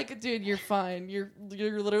 we're like, dude, you're fine. You're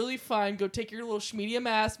literally fine. Go take your little medium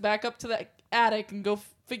ass back up to that attic and go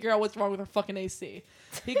figure out what's wrong with our fucking AC.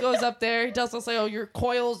 He goes up there. He tells us, like, oh, your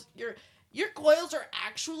coils are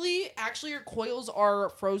actually your coils are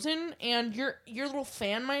frozen, and your little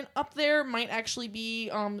fan might actually be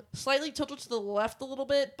slightly tilted to the left a little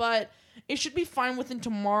bit, but it should be fine within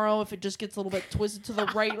tomorrow if it just gets a little bit twisted to the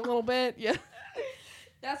right a little bit. Yeah,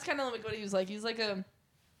 that's kind of like what he was like. He's a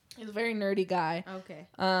very nerdy guy. Okay.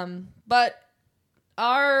 But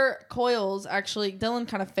our coils actually, Dylan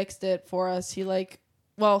kind of fixed it for us. He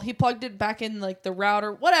plugged it back in, like, the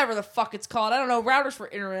router, whatever the fuck it's called. I don't know. Routers for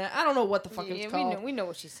internet. I don't know what the fuck it's called. We know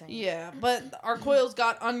what she's saying. Yeah, but our coils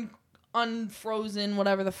got unfrozen,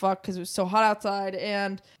 whatever the fuck, because it was so hot outside.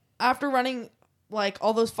 And after running, like,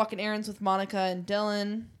 all those fucking errands with Monica and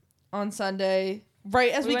Dylan on Sunday,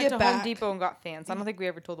 right as we went get to back. Home Depot and got fans. I don't think we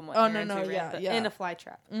ever told them what Oh, errands we ran, but in a fly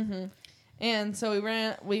trap. Mm-hmm. And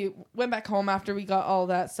so we went back home after we got all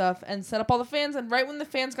that stuff and set up all the fans. And right when the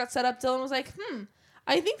fans got set up, Dylan was like,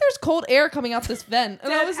 I think there's cold air coming out this vent.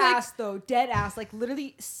 And I was dead ass, like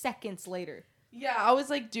literally seconds later. Yeah, I was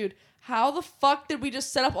like, dude, how the fuck did we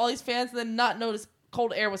just set up all these fans and then not notice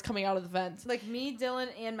cold air was coming out of the vent? Like me, Dylan,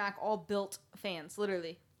 and Mac all built fans,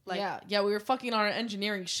 literally. Like, yeah, we were fucking on our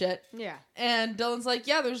engineering shit. Yeah. And Dylan's like,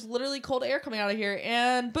 yeah, there's literally cold air coming out of here.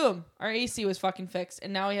 And boom, our AC was fucking fixed.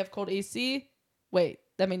 And now we have cold AC. Wait,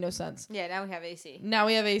 that made no sense. Yeah, now we have AC. Now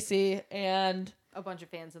we have AC and a bunch of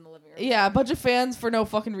fans in the living room. Yeah, a bunch of fans for no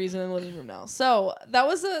fucking reason in the living room now. So that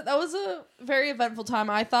was a very eventful time.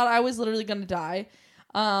 I thought I was literally gonna die.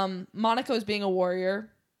 Monica was being a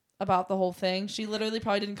warrior about the whole thing. She literally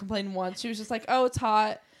probably didn't complain once. She was just like, oh, it's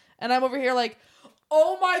hot. And I'm over here like,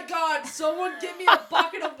 oh my God, someone give me a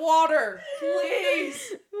bucket of water,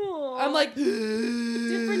 please. Aww. I'm like,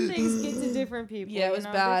 different things get to different people. Yeah, it was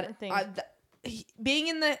bad. Being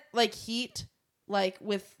in the like heat, like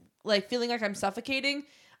with like feeling like I'm suffocating,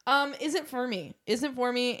 isn't for me.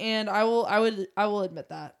 And I will admit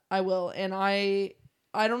that. I will. And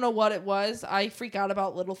I don't know what it was. I freak out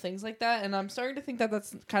about little things like that, and I'm starting to think that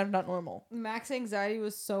that's kind of not normal. Mac's anxiety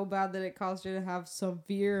was so bad that it caused her to have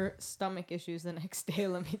severe stomach issues the next day.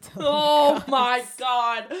 Let me tell you. Oh my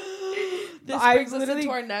God! This brings us into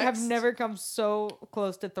our next. Have never come so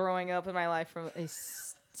close to throwing up in my life from a.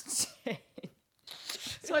 So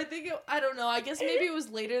I think I don't know. I guess maybe it was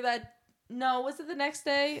later that. No, was it the next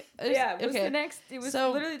day? It was the next. It was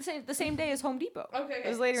literally the same day as Home Depot. Okay. It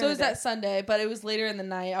was later. So it was that Sunday, but it was later in the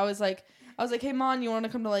night. I was like, hey, Mom, you want to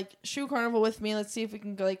come to like Shoe Carnival with me? Let's see if we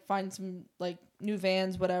can go like find some like new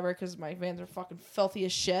Vans, whatever, because my Vans are fucking filthy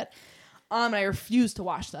as shit. And I refuse to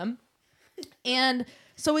wash them. And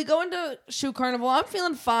so we go into Shoe Carnival. I'm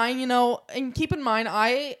feeling fine, you know. And keep in mind,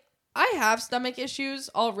 I have stomach issues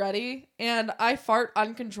already, and I fart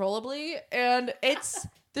uncontrollably, and it's.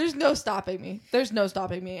 There's no stopping me.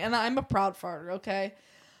 And I'm a proud farter, okay?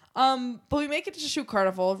 But we make it to Shoe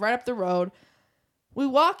Carnival right up the road. We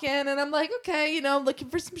walk in, and I'm like, okay, you know, looking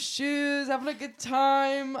for some shoes, having a good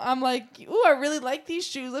time. I'm like, ooh, I really like these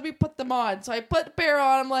shoes. Let me put them on. So I put a pair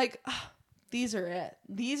on. I'm like, these are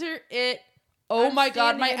it. Oh my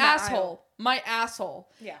God, my asshole. My asshole.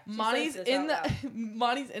 Yeah. Monty's in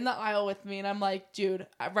the aisle with me, and I'm like, dude,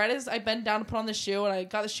 right as I bend down to put on the shoe, and I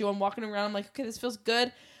got the shoe, I'm walking around, I'm like, okay, this feels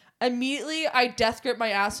good. Immediately, I death grip my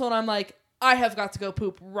asshole, and I'm like, I have got to go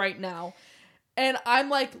poop right now. And I'm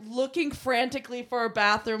like looking frantically for a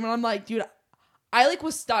bathroom, and I'm like, dude, I like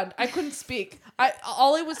was stunned. I couldn't speak.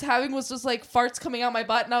 All I was having was just like farts coming out my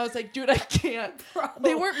butt, and I was like, dude, I can't. Bro,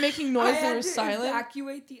 they weren't making noise. They were silent. I had to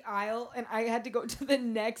evacuate the aisle, and I had to go to the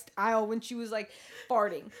next aisle when she was like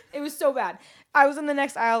farting. It was so bad. I was in the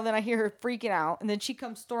next aisle, then I hear her freaking out, and then she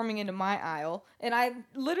comes storming into my aisle, and I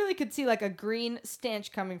literally could see like a green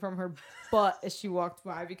stench coming from her butt as she walked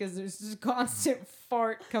by because there's this constant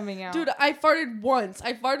fart coming out. Dude, I farted once,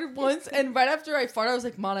 and right after I farted, I was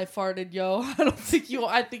like, Mon, I farted, yo.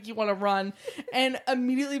 I think you want to run. And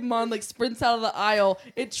immediately Mon like sprints out of the aisle.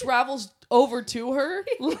 It travels over to her,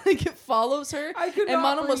 like it follows her. And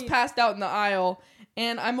Mon almost passed out in the aisle.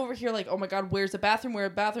 And I'm over here like, oh my God, where's the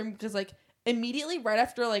bathroom? Because like immediately right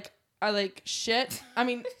after like I like shit. I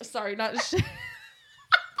mean, sorry, not shit.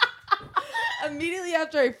 Immediately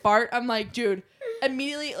after I fart, I'm like, dude.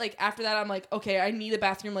 Immediately, like after that, I'm like, okay, I need a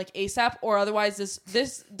bathroom like ASAP, or otherwise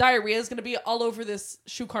this diarrhea is gonna be all over this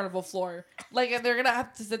Shoe Carnival floor. Like they're gonna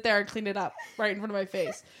have to sit there and clean it up right in front of my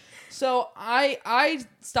face. So I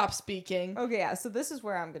stopped speaking. Okay, yeah. So this is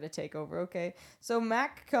where I'm gonna take over. Okay, so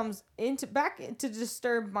Mac comes back to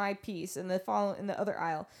disturb my peace in the other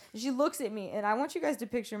aisle. She looks at me, and I want you guys to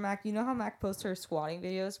picture Mac. You know how Mac posts her squatting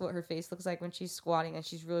videos? What her face looks like when she's squatting, and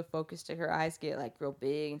she's really focused. Her eyes get like real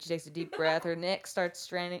big, and she takes a deep breath. Her neck starts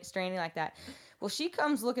straining like that. Well, she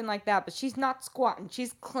comes looking like that, but she's not squatting.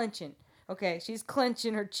 She's clenching. Okay, she's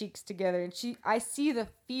clenching her cheeks together, and I see the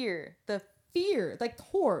fear, like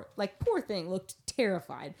poor thing looked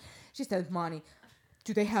terrified. She said, Monty,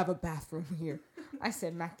 do they have a bathroom here? I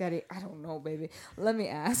said, Mac Daddy, I don't know, baby. Let me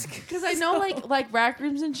ask. Because I know like rack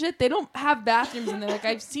rooms and shit, they don't have bathrooms in there. Like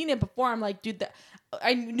I've seen it before. I'm like, dude,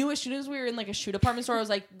 I knew as soon as we were in like a shoe department store, I was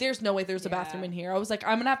like, there's no way there's a bathroom in here. I was like,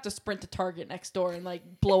 I'm gonna have to sprint to Target next door and like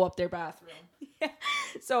blow up their bathroom. Yeah.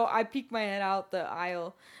 So I peeked my head out the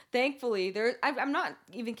aisle. Thankfully, I'm not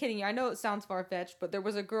even kidding you. I know it sounds far-fetched, but there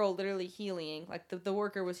was a girl literally healing. Like, the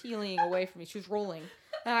worker was healing away from me. She was rolling.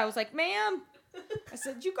 And I was like, ma'am. I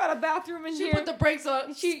said, you got a bathroom in here? She put the brakes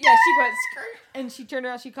on. She went, skirt. And she turned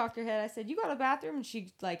around. She cocked her head. I said, you got a bathroom? And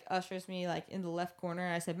she, like, ushers me, like, in the left corner.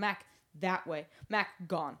 And I said, Mac, that way. Mac,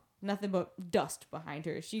 gone. Nothing but dust behind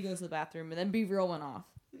her. She goes to the bathroom, and then B-Real went off.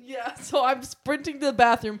 Yeah, so I'm sprinting to the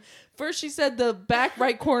bathroom. First, she said the back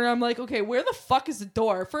right corner. I'm like, okay, where the fuck is the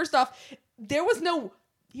door? First off, there was no,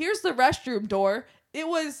 here's the restroom door. It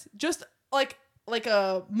was just like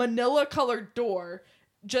a manila colored door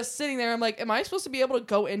just sitting there. I'm like, am I supposed to be able to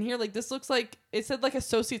go in here? Like, this looks like, it said like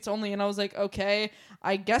associates only. And I was like, okay,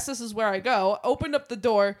 I guess this is where I go. Opened up the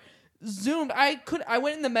door. Zoomed. I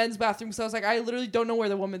went in the men's bathroom because I was like, I literally don't know where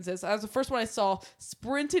the woman's is. That was the first one I saw.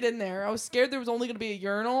 Sprinted in there. I was scared there was only going to be a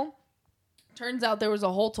urinal. Turns out there was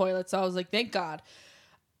a whole toilet, so I was like, thank God.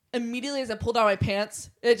 immediately as I pulled out my pants,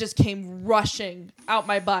 it just came rushing out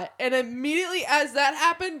my butt. And immediately as that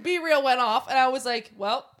happened, Be Real went off. And I was like,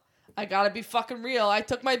 well, I gotta be fucking real. I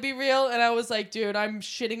took my Be Real and I was like, dude, I'm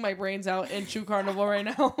shitting my brains out in Shoe Carnival right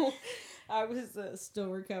now. I was still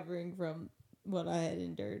recovering from what I had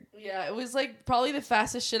endured. Yeah, it was like probably the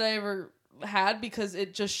fastest shit I ever had because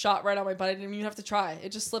it just shot right out my butt. I didn't even have to try. It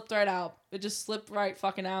just slipped right out. It just slipped right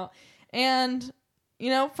fucking out. And, you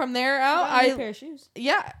know, from there out, I got a new pair of shoes.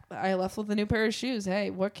 Yeah, I left with a new pair of shoes. Hey,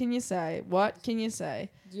 what can you say? What can you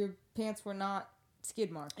say? Your pants were not skid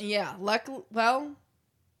marked. Yeah, well,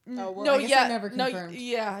 no, I guess I never confirmed.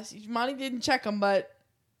 Yeah, Monty didn't check them, but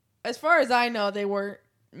as far as I know, they weren't.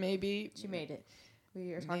 Maybe she made it.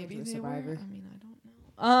 We are talking to a survivor. I mean, I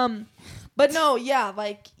don't know. But no,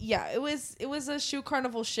 it was a shoe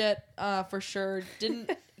carnival shit, for sure.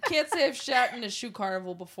 Can't say I've shat in a shoe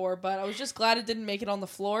carnival before, but I was just glad it didn't make it on the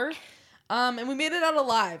floor. And we made it out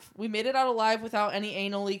alive. We made it out alive without any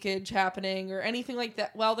anal leakage happening or anything like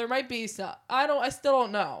that. Well, there might be some. I still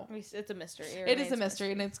don't know. It's a mystery. It is a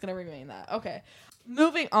mystery, and it's gonna remain that. Okay.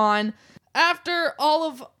 Moving on. After all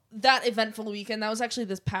of that eventful weekend, that was actually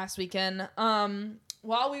this past weekend.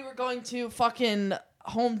 While we were going to fucking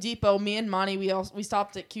Home Depot, me and Monty, we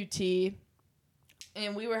stopped at QT,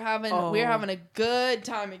 and we were having a good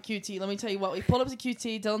time at QT. Let me tell you what, we pulled up to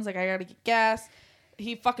QT. Dylan's like, I gotta get gas.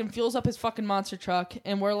 He fucking fuels up his fucking monster truck,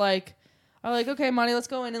 and we're like, okay, Monty, let's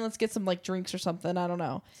go in and let's get some like drinks or something. I don't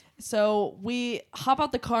know. So we hop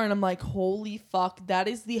out the car, and I'm like, holy fuck, that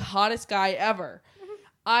is the hottest guy ever.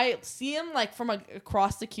 I see him like from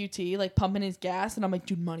across the QT, like pumping his gas, and I'm like,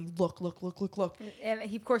 dude, Monty, look. And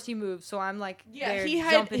of course he moved, so I'm like, yeah, he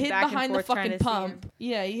hid behind the fucking pump.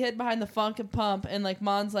 Yeah, he hid behind the fucking pump, and like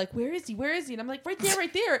Mon's like, where is he? And I'm like, right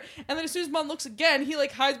there. And then as soon as Mon looks again, he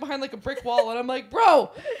like hides behind like a brick wall, and I'm like,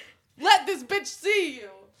 bro, let this bitch see you.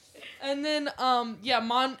 And then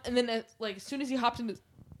Mon, and then as soon as he hopped into,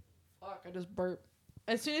 fuck, I just burped.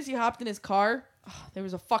 As soon as he hopped in his car. Oh, there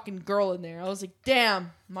was a fucking girl in there. I was like, damn,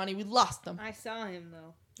 Monty, we lost him. I saw him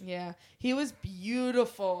though. Yeah, he was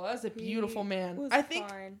beautiful. That was a beautiful man. I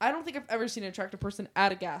don't think I've ever seen an attractive person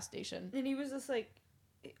at a gas station. And he was just like,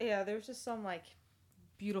 yeah, there was just something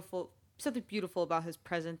beautiful about his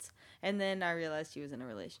presence. And then I realized he was in a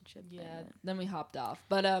relationship. Yeah, then we hopped off.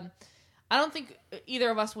 But I don't think either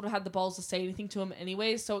of us would have had the balls to say anything to him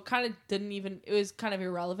anyways. So it kind of it was kind of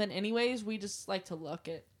irrelevant anyways. We just like to look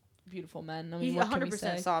at beautiful men. I mean, he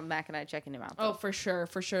 100% saw Mac and I checking him out, though. Oh, for sure.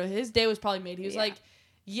 His day was probably made. He was like,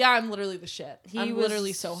 yeah, I'm literally the shit. I'm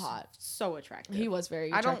literally so hot. So attractive. He was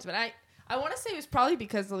very attractive. And I want to say it was probably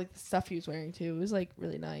because of like the stuff he was wearing too. It was like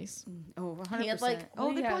really nice. Oh,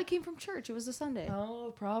 100%. They probably came from church. It was a Sunday.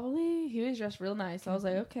 Oh, probably. He was dressed real nice. I was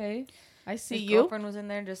like, okay, I see His you. girlfriend was in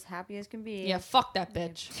there just happy as can be. Yeah, fuck that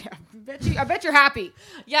bitch. I bet you're happy.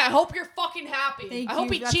 Yeah, I hope you're fucking happy. I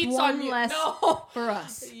hope he cheats on you. No. For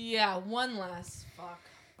us. Yeah, one less. Fuck.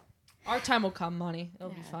 Our time will come, Monty.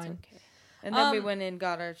 It'll be fine. Okay. And then we went in,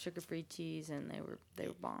 got our sugar-free teas, and they were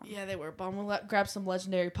bomb. Yeah, they were bomb. We'll grab some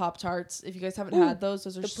legendary Pop-Tarts. If you guys haven't had those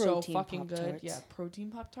are so fucking good. Yeah,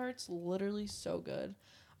 protein Pop-Tarts, literally so good.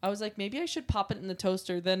 I was like, maybe I should pop it in the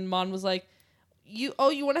toaster. Then Mon was like, you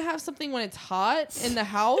want to have something when it's hot in the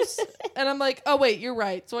house? And I'm like, oh wait, you're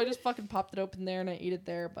right. So I just fucking popped it open there and I ate it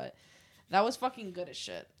there. But that was fucking good as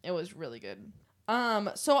shit. It was really good.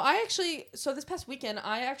 So this past weekend,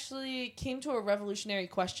 I actually came to a revolutionary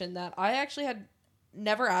question that I actually had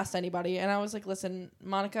never asked anybody. And I was like, listen,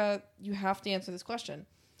 Monica, you have to answer this question.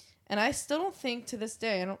 And I still don't think to this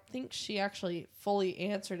day, I don't think she actually fully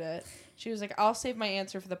answered it. She was like, I'll save my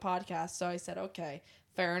answer for the podcast. So I said, okay,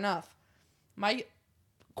 fair enough. My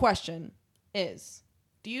question is,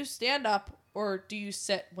 do you stand up or do you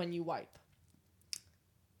sit when you wipe?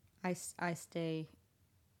 I stay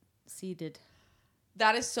seated.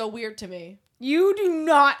 That is so weird to me. You do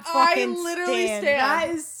not fucking I literally stand. That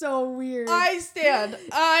is so weird. I stand.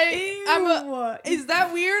 Is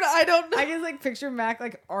that weird? I don't know. I can like picture Mac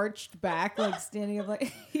like arched back, like standing up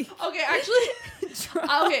like. Okay, actually.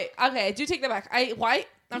 okay, I do take that back.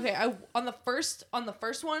 On the first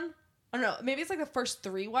one. I don't know. Maybe it's like the first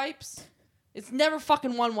 3 wipes. It's never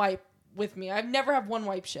fucking one wipe with me. I've never have one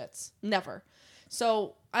wipe shits. Never.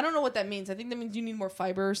 So I don't know what that means. I think that means you need more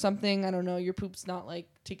fiber or something. I don't know. Your poop's not like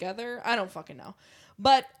together. I don't fucking know.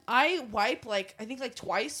 But I wipe I think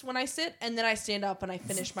twice when I sit, and then I stand up and I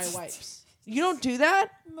finish my wipes. You don't do that?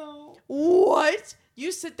 No. What?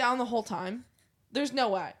 You sit down the whole time? There's no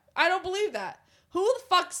way. I don't believe that. Who the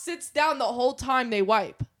fuck sits down the whole time they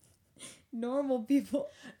wipe? Normal people.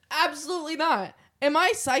 Absolutely not. Am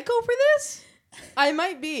I psycho for this? I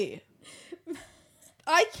might be.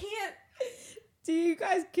 I can't. Do you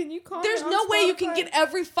guys, can you comment? There's on no way you Spotify? can get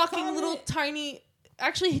every fucking Comment. little tiny.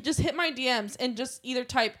 Actually, just hit my DMs and just either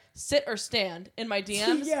type sit or stand in my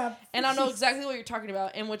DMs. Yeah. And I'll know exactly what you're talking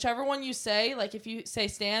about. And whichever one you say, like if you say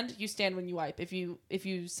stand, you stand when you wipe. If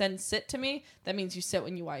you send sit to me, that means you sit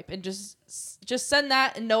when you wipe. And just send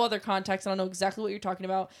that and no other context. And I'll know exactly what you're talking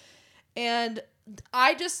about. And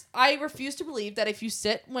I refuse to believe that if you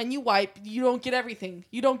sit when you wipe, you don't get everything.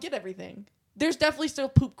 You don't get everything. There's definitely still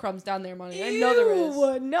poop crumbs down there, Money. I know there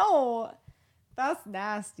is. No. That's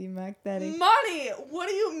nasty, Mac Daddy. Money, what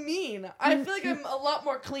do you mean? I feel like I'm a lot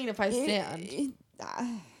more clean if I stand.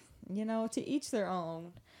 You know, to each their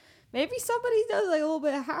own. Maybe somebody does like a little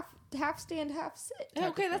bit of half stand, half sit.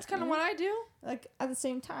 Okay, that's kind of what I do. Like at the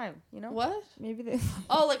same time, you know. What? Maybe they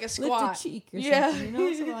Like a squat. lift a cheek or Yeah. something. You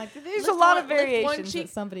know, something like that. There's Lift a lot of one- lift one variations cheek.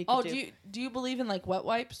 that somebody could do. Do you believe in like wet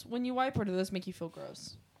wipes when you wipe, or do those make you feel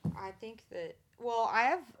gross? I think that. Well, I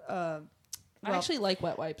have. I actually like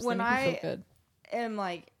wet wipes. when They make me I- feel good. And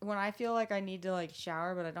like when I feel like I need to like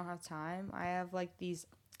shower but I don't have time, I have like these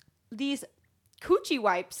coochie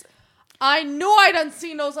wipes. I knew I done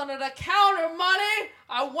seen those under the counter, Money.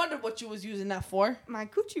 I wondered what you was using that for. My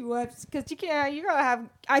coochie wipes, because you gotta have.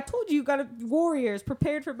 I told you gotta warriors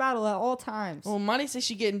prepared for battle at all times. Well, Money says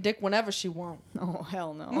she getting dick whenever she want. Oh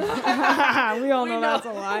hell no! We all know that's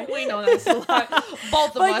a lie. We know that's a lie.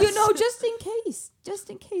 Both of us. But you know, just in case,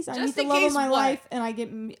 I Just meet the in love case of my what? life,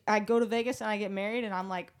 and I go to Vegas and I get married, and I'm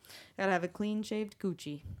like, gotta have a clean shaved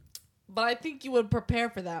coochie. But I think you would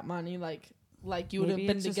prepare for that, Money. Like you would have Maybe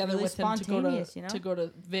been it's just together really with him spontaneous, you know? to go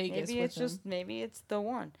to Vegas. Maybe with it's him. maybe it's the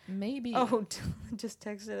one. Maybe. Oh, just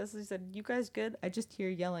texted us. He said, "You guys good?" I just hear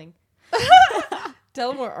yelling.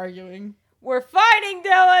 Tell him we're arguing. We're fighting,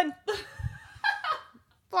 Dylan.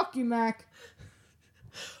 Fuck you, Mac.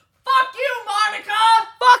 Fuck you, Monica.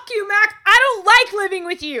 Fuck you, Mac. I don't like living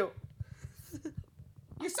with you.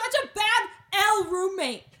 You're such a bad L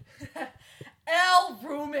roommate. L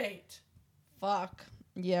roommate. Fuck.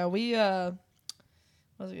 Yeah, we what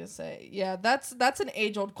was I gonna say? Yeah, that's an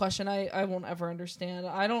age-old question I won't ever understand.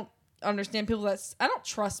 I don't understand people I don't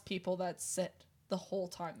trust people that sit the whole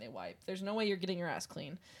time they wipe. There's no way you're getting your ass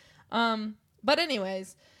clean. But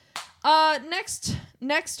anyways,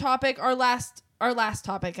 next topic, our last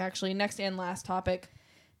topic actually, next and last topic.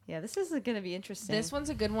 Yeah, this is gonna be interesting. This one's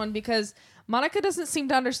a good one because Monica doesn't seem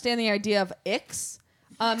to understand the idea of icks.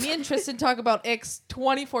 Me and Tristan talk about icks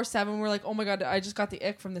 24/7. We're like, oh my god, I just got the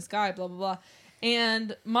ick from this guy, blah blah blah.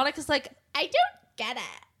 And Monica's like, I don't get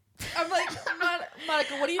it. I'm like,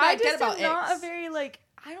 Monica, what do you not get about icks? I'm not a very like.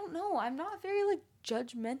 I don't know. I'm not very like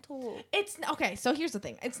judgmental. It's okay. So here's the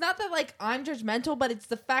thing. It's not that like I'm judgmental, but it's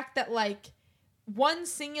the fact that like one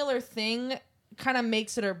singular thing kind of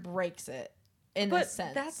makes it or breaks it. In a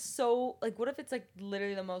sense. That's so like. What if it's like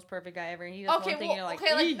literally the most perfect guy ever, and he does okay, one thing, well, and you're like,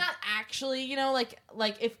 okay, like "Eek." not actually, you know,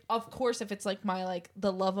 like if of course if it's like my like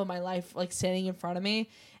the love of my life like standing in front of me,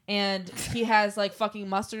 and he has like fucking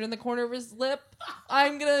mustard in the corner of his lip,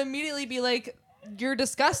 I'm gonna immediately be like, you're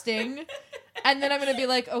disgusting, and then I'm gonna be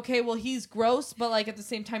like, okay, well he's gross, but like at the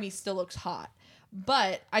same time he still looks hot.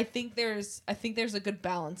 But I think there's a good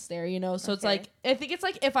balance there, you know? So It's like, I think it's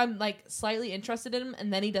like if I'm like slightly interested in him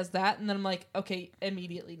and then he does that and then I'm like, okay,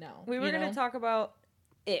 immediately no. We were going to talk about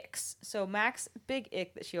icks. So Mac's big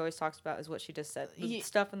ick that she always talks about is what she just said. The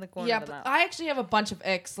stuff in the corner yeah, of the mouth. but I actually have a bunch of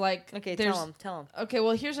icks. Like, Okay, tell him. Okay,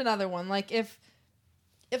 well, here's another one. Like, if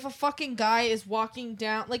a fucking guy is walking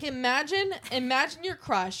down, like, imagine your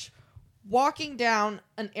crush walking down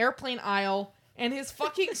an airplane aisle and his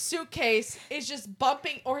fucking suitcase is just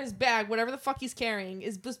bumping, or his bag, whatever the fuck he's carrying,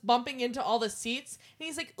 is just bumping into all the seats. And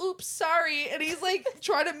he's like, oops, sorry. And he's like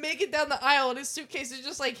trying to make it down the aisle and his suitcase is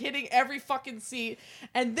just like hitting every fucking seat.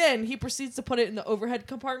 And then he proceeds to put it in the overhead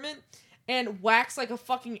compartment and whacks like a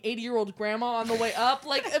fucking 80-year-old grandma on the way up.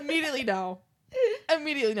 Like, immediately no.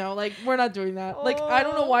 Immediately no. Like, we're not doing that. Like, I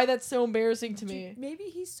don't know why that's so embarrassing to me. Maybe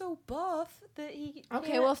he's so buff that he.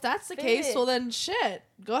 Okay, well, if that's the case, well then shit.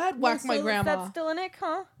 Go ahead, whack my grandma. That's still an ick,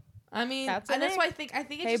 huh? I mean, That's and that's an why ick. I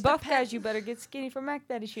think it Hey, just buff depends. guys, you better get skinny for Mac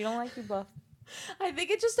Daddy. She don't like you buff. I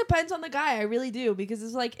think it just depends on the guy. I really do, because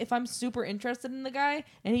it's like if I'm super interested in the guy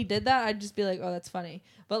and he did that, I'd just be like, oh, that's funny.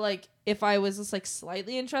 But like if I was just like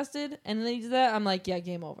slightly interested and then he did that, I'm like, yeah,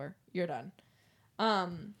 game over. You're done.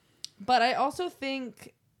 But I also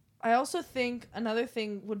think another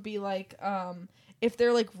thing would be like if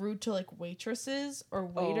they're like rude to like waitresses or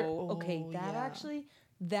waiter. Okay, that yeah. actually,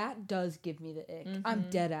 that does give me the ick. Mhm. I'm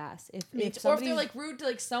dead ass. Or if they're like rude to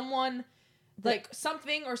like someone, like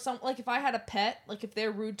something or some, like if I had a pet, like if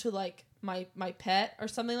they're rude to like my pet or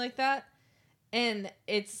something like that, and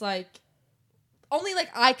it's like only like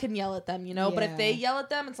I can yell at them, you know. But if they Yeah. yell at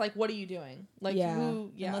them, it's like, what are you doing? Like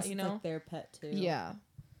who? Yeah, Unless you it's know. like their pet too. Yeah.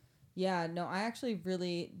 Yeah, no, I actually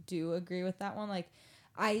really do agree with that one. Like,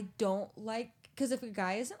 I don't like, because if a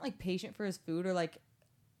guy isn't like patient for his food or like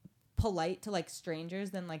polite to like strangers,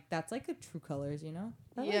 then like that's like a true colors, you know?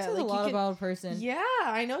 That Yeah, says like, a you lot can- about a person. Yeah,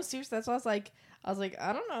 I know. Seriously, that's why I was like,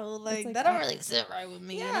 I don't know, like, like, that don't I- really sit right with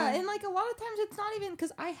me. Yeah, you know? and like a lot of times it's not even,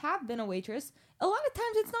 because I have been a waitress. A lot of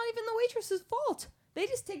times it's not even the waitress's fault. They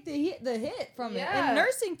just take the hit from it. Yeah. And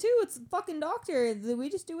nursing too, it's fucking doctor. We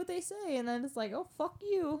just do what they say, and then it's like, oh fuck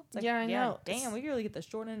you. It's like, Yeah, I know. Damn, we really get the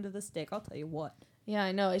short end of the stick. I'll tell you what. Yeah,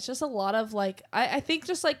 I know. It's just a lot of like I think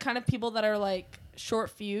just like kind of people that are like short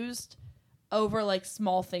fused over like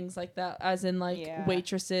small things like that, as in like Yeah.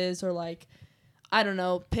 waitresses or like I don't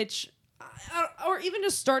know, pitch or even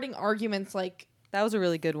just starting arguments like That was a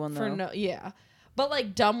really good one, though. for no yeah. But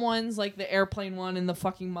like dumb ones like the airplane one and the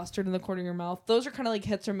fucking mustard in the corner of your mouth, those are kind of like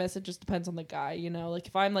hits or miss. It just depends on the guy, you know. Like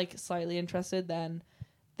if I'm like slightly interested, then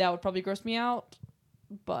that would probably gross me out.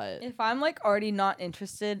 But If I'm like already not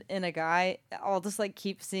interested in a guy, I'll just like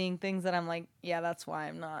keep seeing things that I'm like, yeah, that's why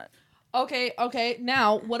I'm not. okay.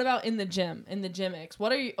 Now, what about in the gym? In the gym icks,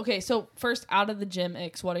 what are you? Okay, so first out of the gym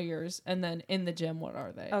icks, what are yours? And then in the gym, what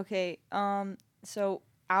are they? Okay, so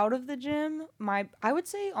out of the gym, I would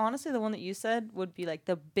say honestly the one that you said would be like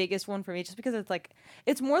the biggest one for me, just because it's like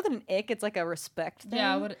it's more than an ick, it's like a respect thing.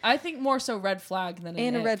 Yeah, I think more so red flag than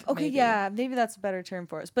and an a red. ick, Okay, maybe. yeah, maybe that's a better term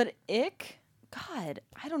for us. But ick, God,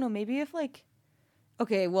 I don't know. Maybe if like,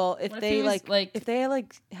 okay, well, if What if they he was, like, if they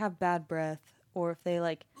like have bad breath, or if they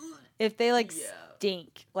like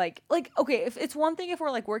stink, like okay, if it's one thing if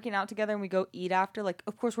we're like working out together and we go eat after, like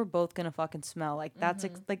of course we're both gonna fucking smell, like that's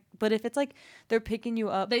like, but if it's like they're picking you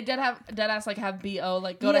up, They dead ass like have BO,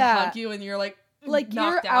 like go to Yeah. hug you and you're like like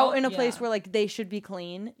knocked you're out in a Yeah. place where like they should be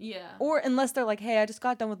clean. Yeah. Or unless they're like, hey, I just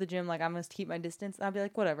got done with the gym, like I'm gonna keep my distance, I'd be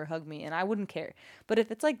like, whatever, hug me, and I wouldn't care. But if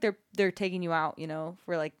it's like they're taking you out, you know,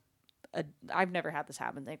 for like I've never had this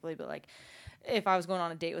happen, thankfully, but like if I was going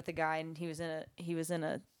on a date with a guy and he was in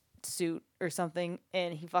a suit or something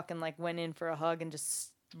and he fucking like went in for a hug and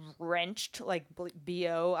just wrenched like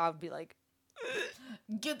BO, I would be like,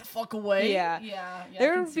 Get the fuck away. Yeah. Yeah.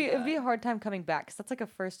 there would be it'd be a hard time coming back because that's like a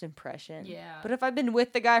first impression. Yeah. But if I've been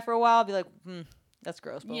with the guy for a while, I'll be like, that's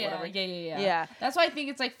gross, but Yeah, whatever. yeah. Yeah. That's why I think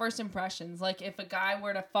it's like first impressions. Like if a guy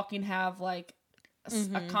were to fucking have like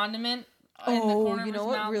a condiment in the Oh, corner you of know his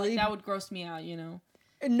what mouth, really- like, that would gross me out, you know.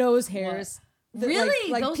 Nose hairs. Really?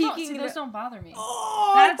 Like those peeking. those don't bother me.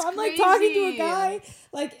 Oh, That's if I'm like talking to crazy. a guy,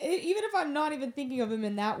 like even if I'm not even thinking of him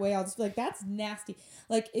in that way, I'll just be like, that's nasty.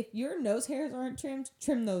 Like if your nose hairs aren't trimmed,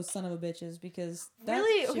 trim those son of a bitches because that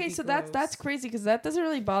Really? should Okay, be so gross. that's crazy because that doesn't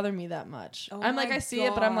really bother me that much. Oh I'm like, my I see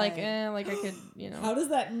it, but I'm like, God. like I could, you know. How does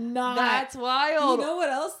that not? That's wild. You know what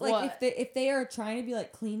else? Like What? if they are trying to be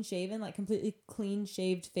like clean shaven, like completely clean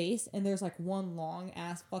shaved face, and there's like one long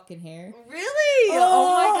ass fucking hair. Really?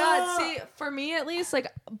 Oh my god. Oh! See, for me at least,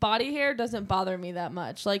 like body hair doesn't bother me that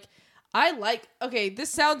much. Like I like okay, this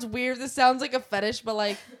sounds weird. This sounds like a fetish, but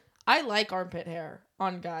like I like armpit hair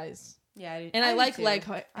on guys. Yeah, And I do like too. leg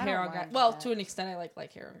I hair don't on guys. mind Well, that. to an extent I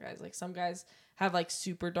like hair on guys. Like some guys have like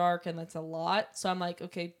super dark and that's a lot. So I'm like,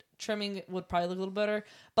 okay, trimming would probably look a little better.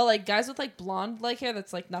 But like guys with like blonde leg hair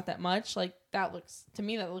that's like not that much, like that looks to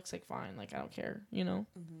me that looks like fine. Like I don't care, you know?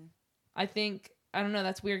 I think I don't know,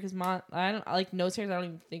 that's weird because I don't like nose hairs I don't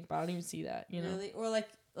even think about. I don't even see that, you know. Really? Or like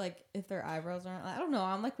if their eyebrows aren't. I don't know.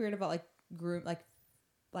 I'm like weird about like groom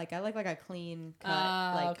like I like a clean cut.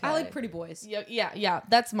 Like okay. I like pretty boys. Yeah.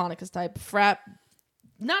 That's Monica's type. Frat,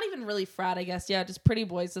 not even really frat, I guess. Yeah, just pretty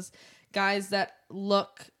boys. Just guys that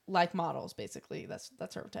look like models, basically. That's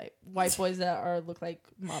her type. White boys that look like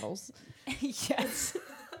models. Yes.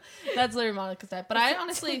 That's literally Monica's type. But I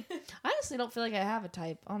honestly don't feel like I have a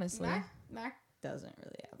type. Honestly, Mac doesn't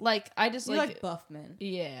really have. like I just You like, like buff men,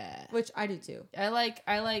 yeah. which I do too. I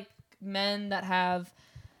like men that have.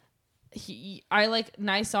 I like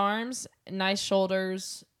nice arms, nice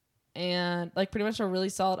shoulders, and like pretty much a really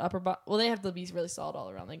solid upper body. Well, they have to be really solid all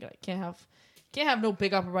around. They can't have no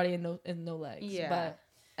big upper body and no legs. Yeah. But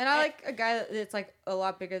And I like a guy that's like a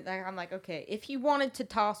lot bigger. Than I'm like, okay, if he wanted to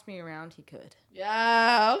toss me around, he could.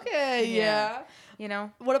 yeah, okay, yeah. You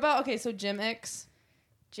know, What about so gym X?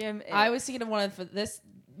 Jim. I was thinking of one for this.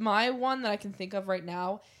 My one that I can think of right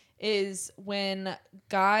now is when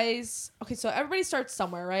guys. Okay, so everybody starts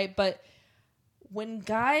somewhere, right? But when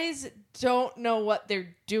guys don't know what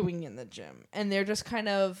they're doing in the gym and they're just kind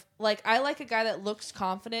of like, I like a guy that looks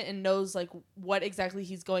confident and knows like what exactly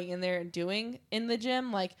he's going in there and doing in the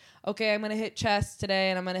gym. Like, okay, I'm going to hit chest today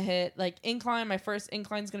and I'm going to hit like incline. My first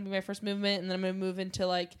incline is going to be my first movement. And then I'm going to move into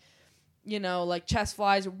like, you know, like chest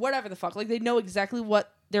flies or whatever the fuck. Like they know exactly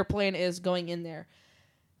what their plan is going in there.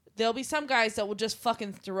 There'll be some guys that will just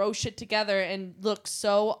fucking throw shit together and look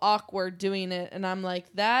so awkward doing it. And I'm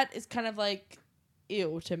like, that is kind of like,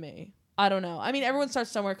 ew to me. I don't know. I mean, everyone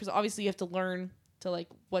starts somewhere because obviously you have to learn to like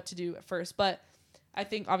what to do at first. But I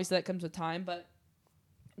think obviously that comes with time. But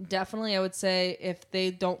definitely I would say if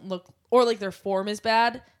they don't look or like their form is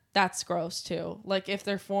bad, that's gross too. Like if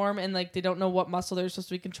their form and like they don't know what muscle they're supposed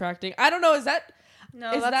to be contracting. I don't know. Is that...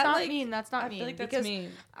 No, is that's that not like, mean. That's not I mean. feel like that's because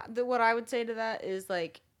mean. What I would say to that is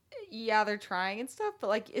like, yeah, they're trying and stuff, but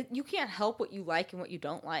like you can't help what you like and what you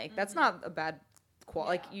don't like. That's not a bad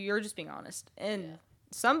Like you're just being honest, and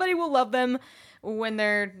somebody will love them when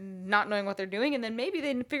they're not knowing what they're doing, and then maybe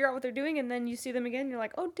they figure out what they're doing, and then you see them again, and you're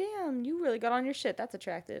like, oh damn, you really got on your shit. That's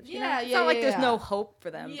attractive. You know? It's not like there's no hope for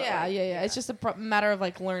them. Yeah, but It's just a matter of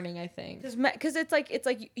like learning, I think. Because it's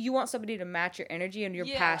like you want somebody to match your energy and your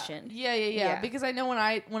passion. Yeah. Because I know when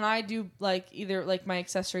I do like either like my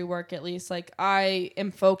accessory work, at least like I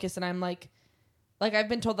am focused and I'm like I've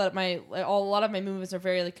been told that a lot of my movements are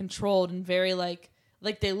very like controlled and very like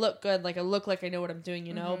they look good. Like I look like I know what I'm doing,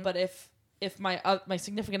 you know. But if my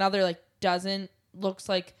significant other like looks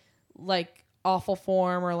like awful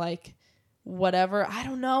form or like whatever, I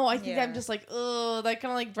don't know. I think I'm just like, ugh, that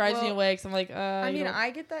kind of like drives me away because I'm like, I mean,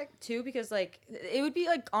 I get that too because like it would be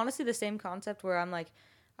like honestly the same concept where I'm like,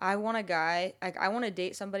 I want a guy, like I want to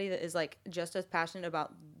date somebody that is like just as passionate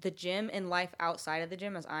about the gym and life outside of the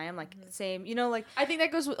gym as I am. Like same, you know, like I think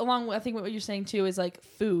that goes along with, I think what you're saying too is like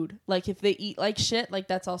food. Like if they eat like shit, like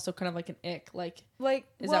that's also kind of like an ick. Like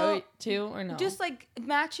is that what too or no? Just like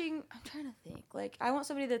matching. I'm trying to think. Like I want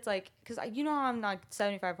somebody that's like, because you know I'm not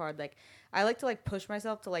 75 hard. Like I like to like push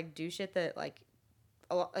myself to like do shit that like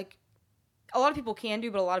a lot of people can do,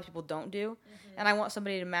 but a lot of people don't do. And I want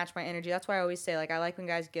somebody to match my energy. That's why I always say, like, I like when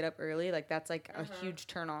guys get up early. Like, that's, like, a huge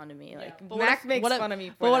turn on to me. Like, Mac makes fun of me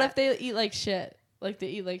for that. But what if they eat like shit? Like, they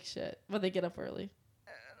eat like shit, but they get up early.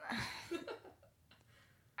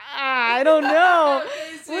 I don't know.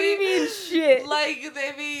 What do you mean shit? Like,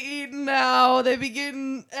 they be eating now. They be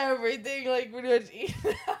getting everything, like, pretty much eating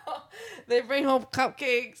now. They bring home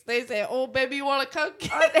cupcakes. They say, oh, baby, you want a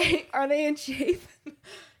cupcake? Are they in shape?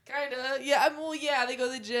 Kinda, yeah. Well, yeah. They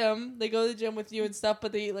go to the gym. They go to the gym with you and stuff,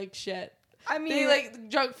 but they eat like shit. I mean, they like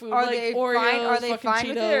junk food, like Oreos, are they fine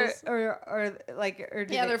Cheetos. with it, or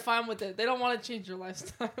they're fine with it. They don't want to change their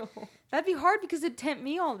lifestyle. That'd be hard because it'd tempt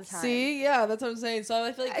me all the time. See, yeah, that's what I'm saying. So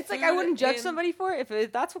I feel like it's like I wouldn't judge somebody for it.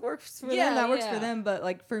 If that's what works for them, that works for them. But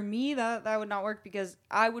like for me, that would not work because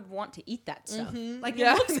I would want to eat that stuff. Like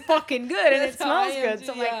it looks fucking good and it smells good.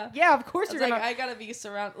 So I'm like, yeah, of course you're gonna. I gotta be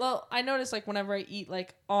surrounded. Well, I notice like whenever I eat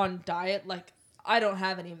like on diet, like I don't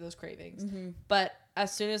have any of those cravings, but as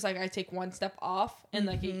soon as like I take one step off and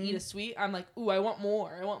like I eat a sweet, I'm like, ooh, I want more,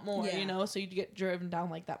 you know. So you get driven down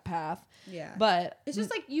like that path. Yeah, but it's just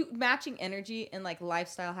like you matching energy and like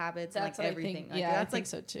lifestyle habits and like everything. Like, I think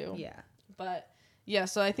so too. Yeah, but yeah,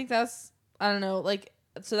 so I think that's, I don't know, like,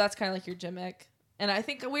 so that's kind of like your gym ick, and I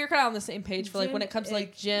think we were kind of on the same page for like when it comes to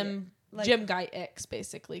like gym guy icks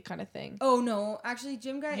basically kind of thing. Oh no, actually,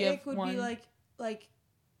 gym guy ick would be like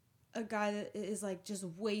a guy that is like just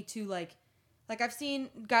way too like I've seen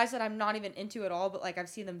guys that I'm not even into at all, but like I've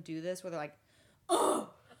seen them do this where they're like, oh,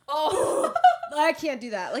 I can't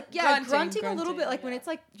do that. Like, yeah, grunting a little bit, like when it's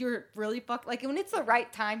like you're really like when it's the right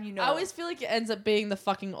time, you know. I always feel like it ends up being the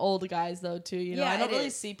fucking old guys though too. You know, I don't really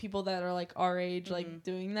see people that are like our age like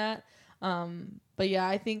doing that. But yeah,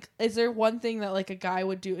 I think, is there one thing that like a guy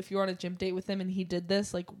would do if you were on a gym date with him and he did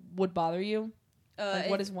this, like would bother you? Like,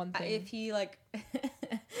 what is one thing? If he like,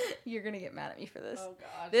 you're gonna get mad at me for this. Oh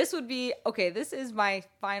God. This would be okay. This is my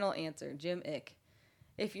final answer. Gym ick.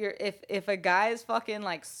 If a guy is fucking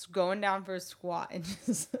like going down for a squat and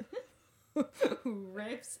just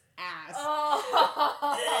rips ass.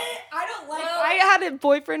 Oh. I don't like. I had a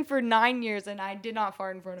boyfriend for 9 years and I did not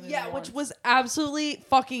fart in front of him. Yeah, which was absolutely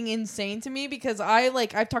fucking insane to me because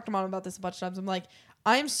I've talked to Mom about this a bunch of times. I'm like,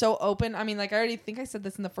 I'm so open. I mean, like, I already think I said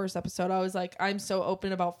this in the first episode. I was like, I'm so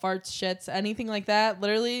open about farts, shits, anything like that.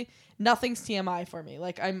 Literally, nothing's TMI for me.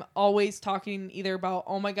 Like, I'm always talking either about,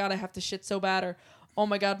 oh my God, I have to shit so bad, or, oh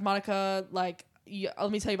my God, Monica, like, let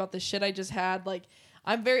me tell you about this shit I just had. Like,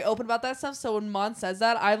 I'm very open about that stuff. So when Mon says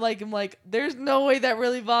that, I like, am like, there's no way that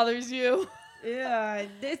really bothers you. Yeah.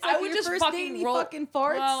 It's like I would your just first fucking date, he fucking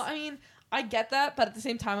farts. Well, I mean, I get that, but at the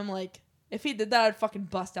same time, I'm like, if he did that, I'd fucking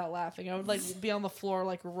bust out laughing. I would like be on the floor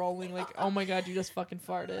like rolling, like, oh my god, you just fucking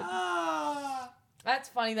farted. That's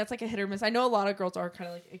funny. That's like a hit or miss. I know a lot of girls are kind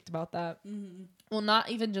of like icked about that. Mm-hmm. Well, not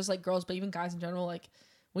even just like girls, but even guys in general. Like,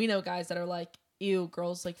 we know guys that are like, ew,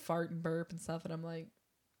 girls like fart and burp and stuff, and I'm like,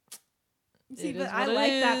 see, but I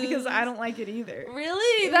like that because I don't like it either.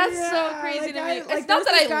 Really? That's so crazy to me. It's not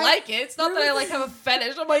that I like it. It's not that I like have a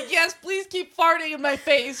fetish. I'm like, yes, please keep farting in my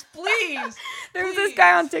face, please. There was this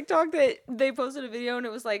guy on TikTok that they posted a video and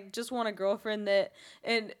it was like, just want a girlfriend that,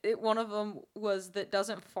 and one of them was that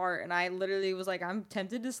doesn't fart, and I literally was like, I'm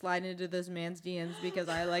tempted to slide into this man's DMs because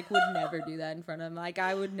I like would never do that in front of him. Like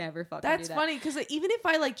I would never fucking do that. That's funny because even if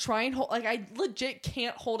I like try and hold, like I legit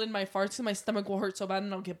can't hold in my farts because my stomach will hurt so bad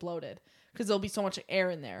and I'll get bloated. Because there'll be so much air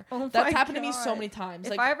in there. Oh that's happened to me so many times.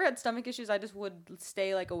 If I ever had stomach issues, I just would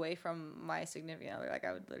stay like away from my significant other. Like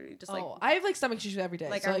I would literally just like. Oh, I have like stomach issues every day.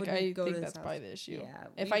 Like so, like I think that's probably the issue. Yeah.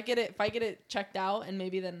 If I get it checked out and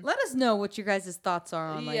maybe then. Let us know what your guys' thoughts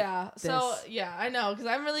are on. Like, this. So yeah, I know because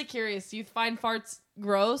I'm really curious. Do you find farts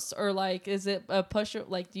gross or like is it a push?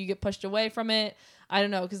 Like do you get pushed away from it? I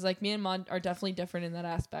don't know because like me and Mon are definitely different in that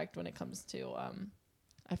aspect when it comes to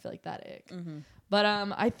I feel like that ick. Mm-hmm. But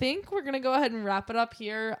I think we're going to go ahead and wrap it up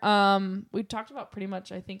here. We talked about pretty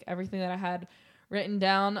much, I think, everything that I had written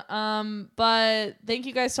down. But thank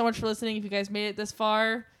you guys so much for listening. If you guys made it this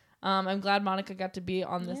far, I'm glad Monica got to be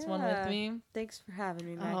on this one with me. Thanks for having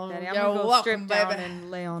me, Mac Daddy. I'm going to go strip down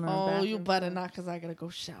and lay on her back. Oh, you better not because I got to go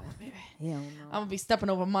shower, baby. Yeah, no. I'm going to be stepping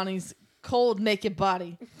over Money's cold, naked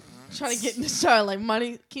body. Trying to get in the shower. Like,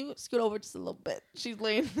 Money, can you scoot over just a little bit? She's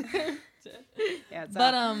laying there. Yeah,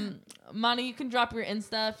 but Monty, you can drop your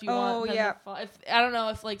Insta if you want. Oh yeah. If I don't know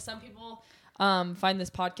if like some people find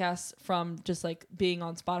this podcast from just like being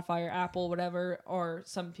on Spotify or Apple, whatever, or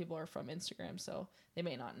some people are from Instagram, so they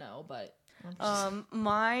may not know. But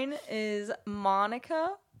mine is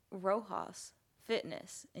Monica Rojas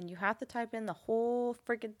Fitness, and you have to type in the whole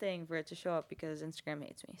freaking thing for it to show up because Instagram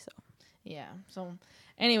hates me. So. Yeah. So,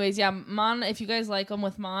 anyways, yeah, Mon. If you guys like them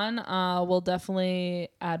with Mon, we'll definitely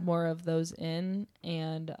add more of those in.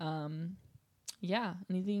 And yeah,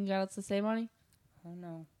 anything you got else to say, Monty? Oh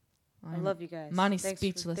no, I love you guys. Monty's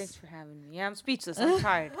speechless. Thanks for having me. Yeah, I'm speechless. I'm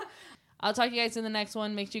tired. I'll talk to you guys in the next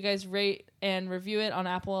one. Make sure you guys rate and review it on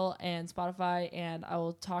Apple and Spotify, and I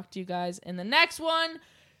will talk to you guys in the next one.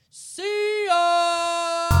 See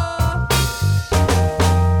ya.